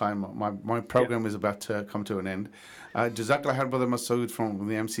running out of time. My program is about to come to an end. Jazakallah khair, Brother Masood from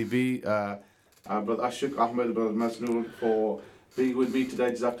the MCB. Brother Ashok Ahmed, Brother Masnoor, for being with me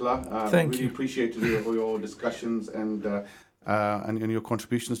today. Jazakallah. Thank you. Really appreciate your discussions and your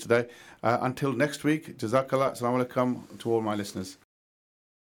contributions today. Until next week, Jazakallah. Assalamu alaikum to all my listeners.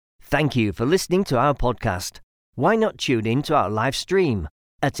 Thank you for listening to our podcast. why not tune in to our live stream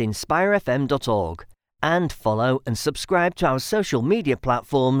at inspirefm.org and follow and subscribe to our social media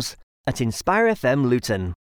platforms at Inspire FM Luton.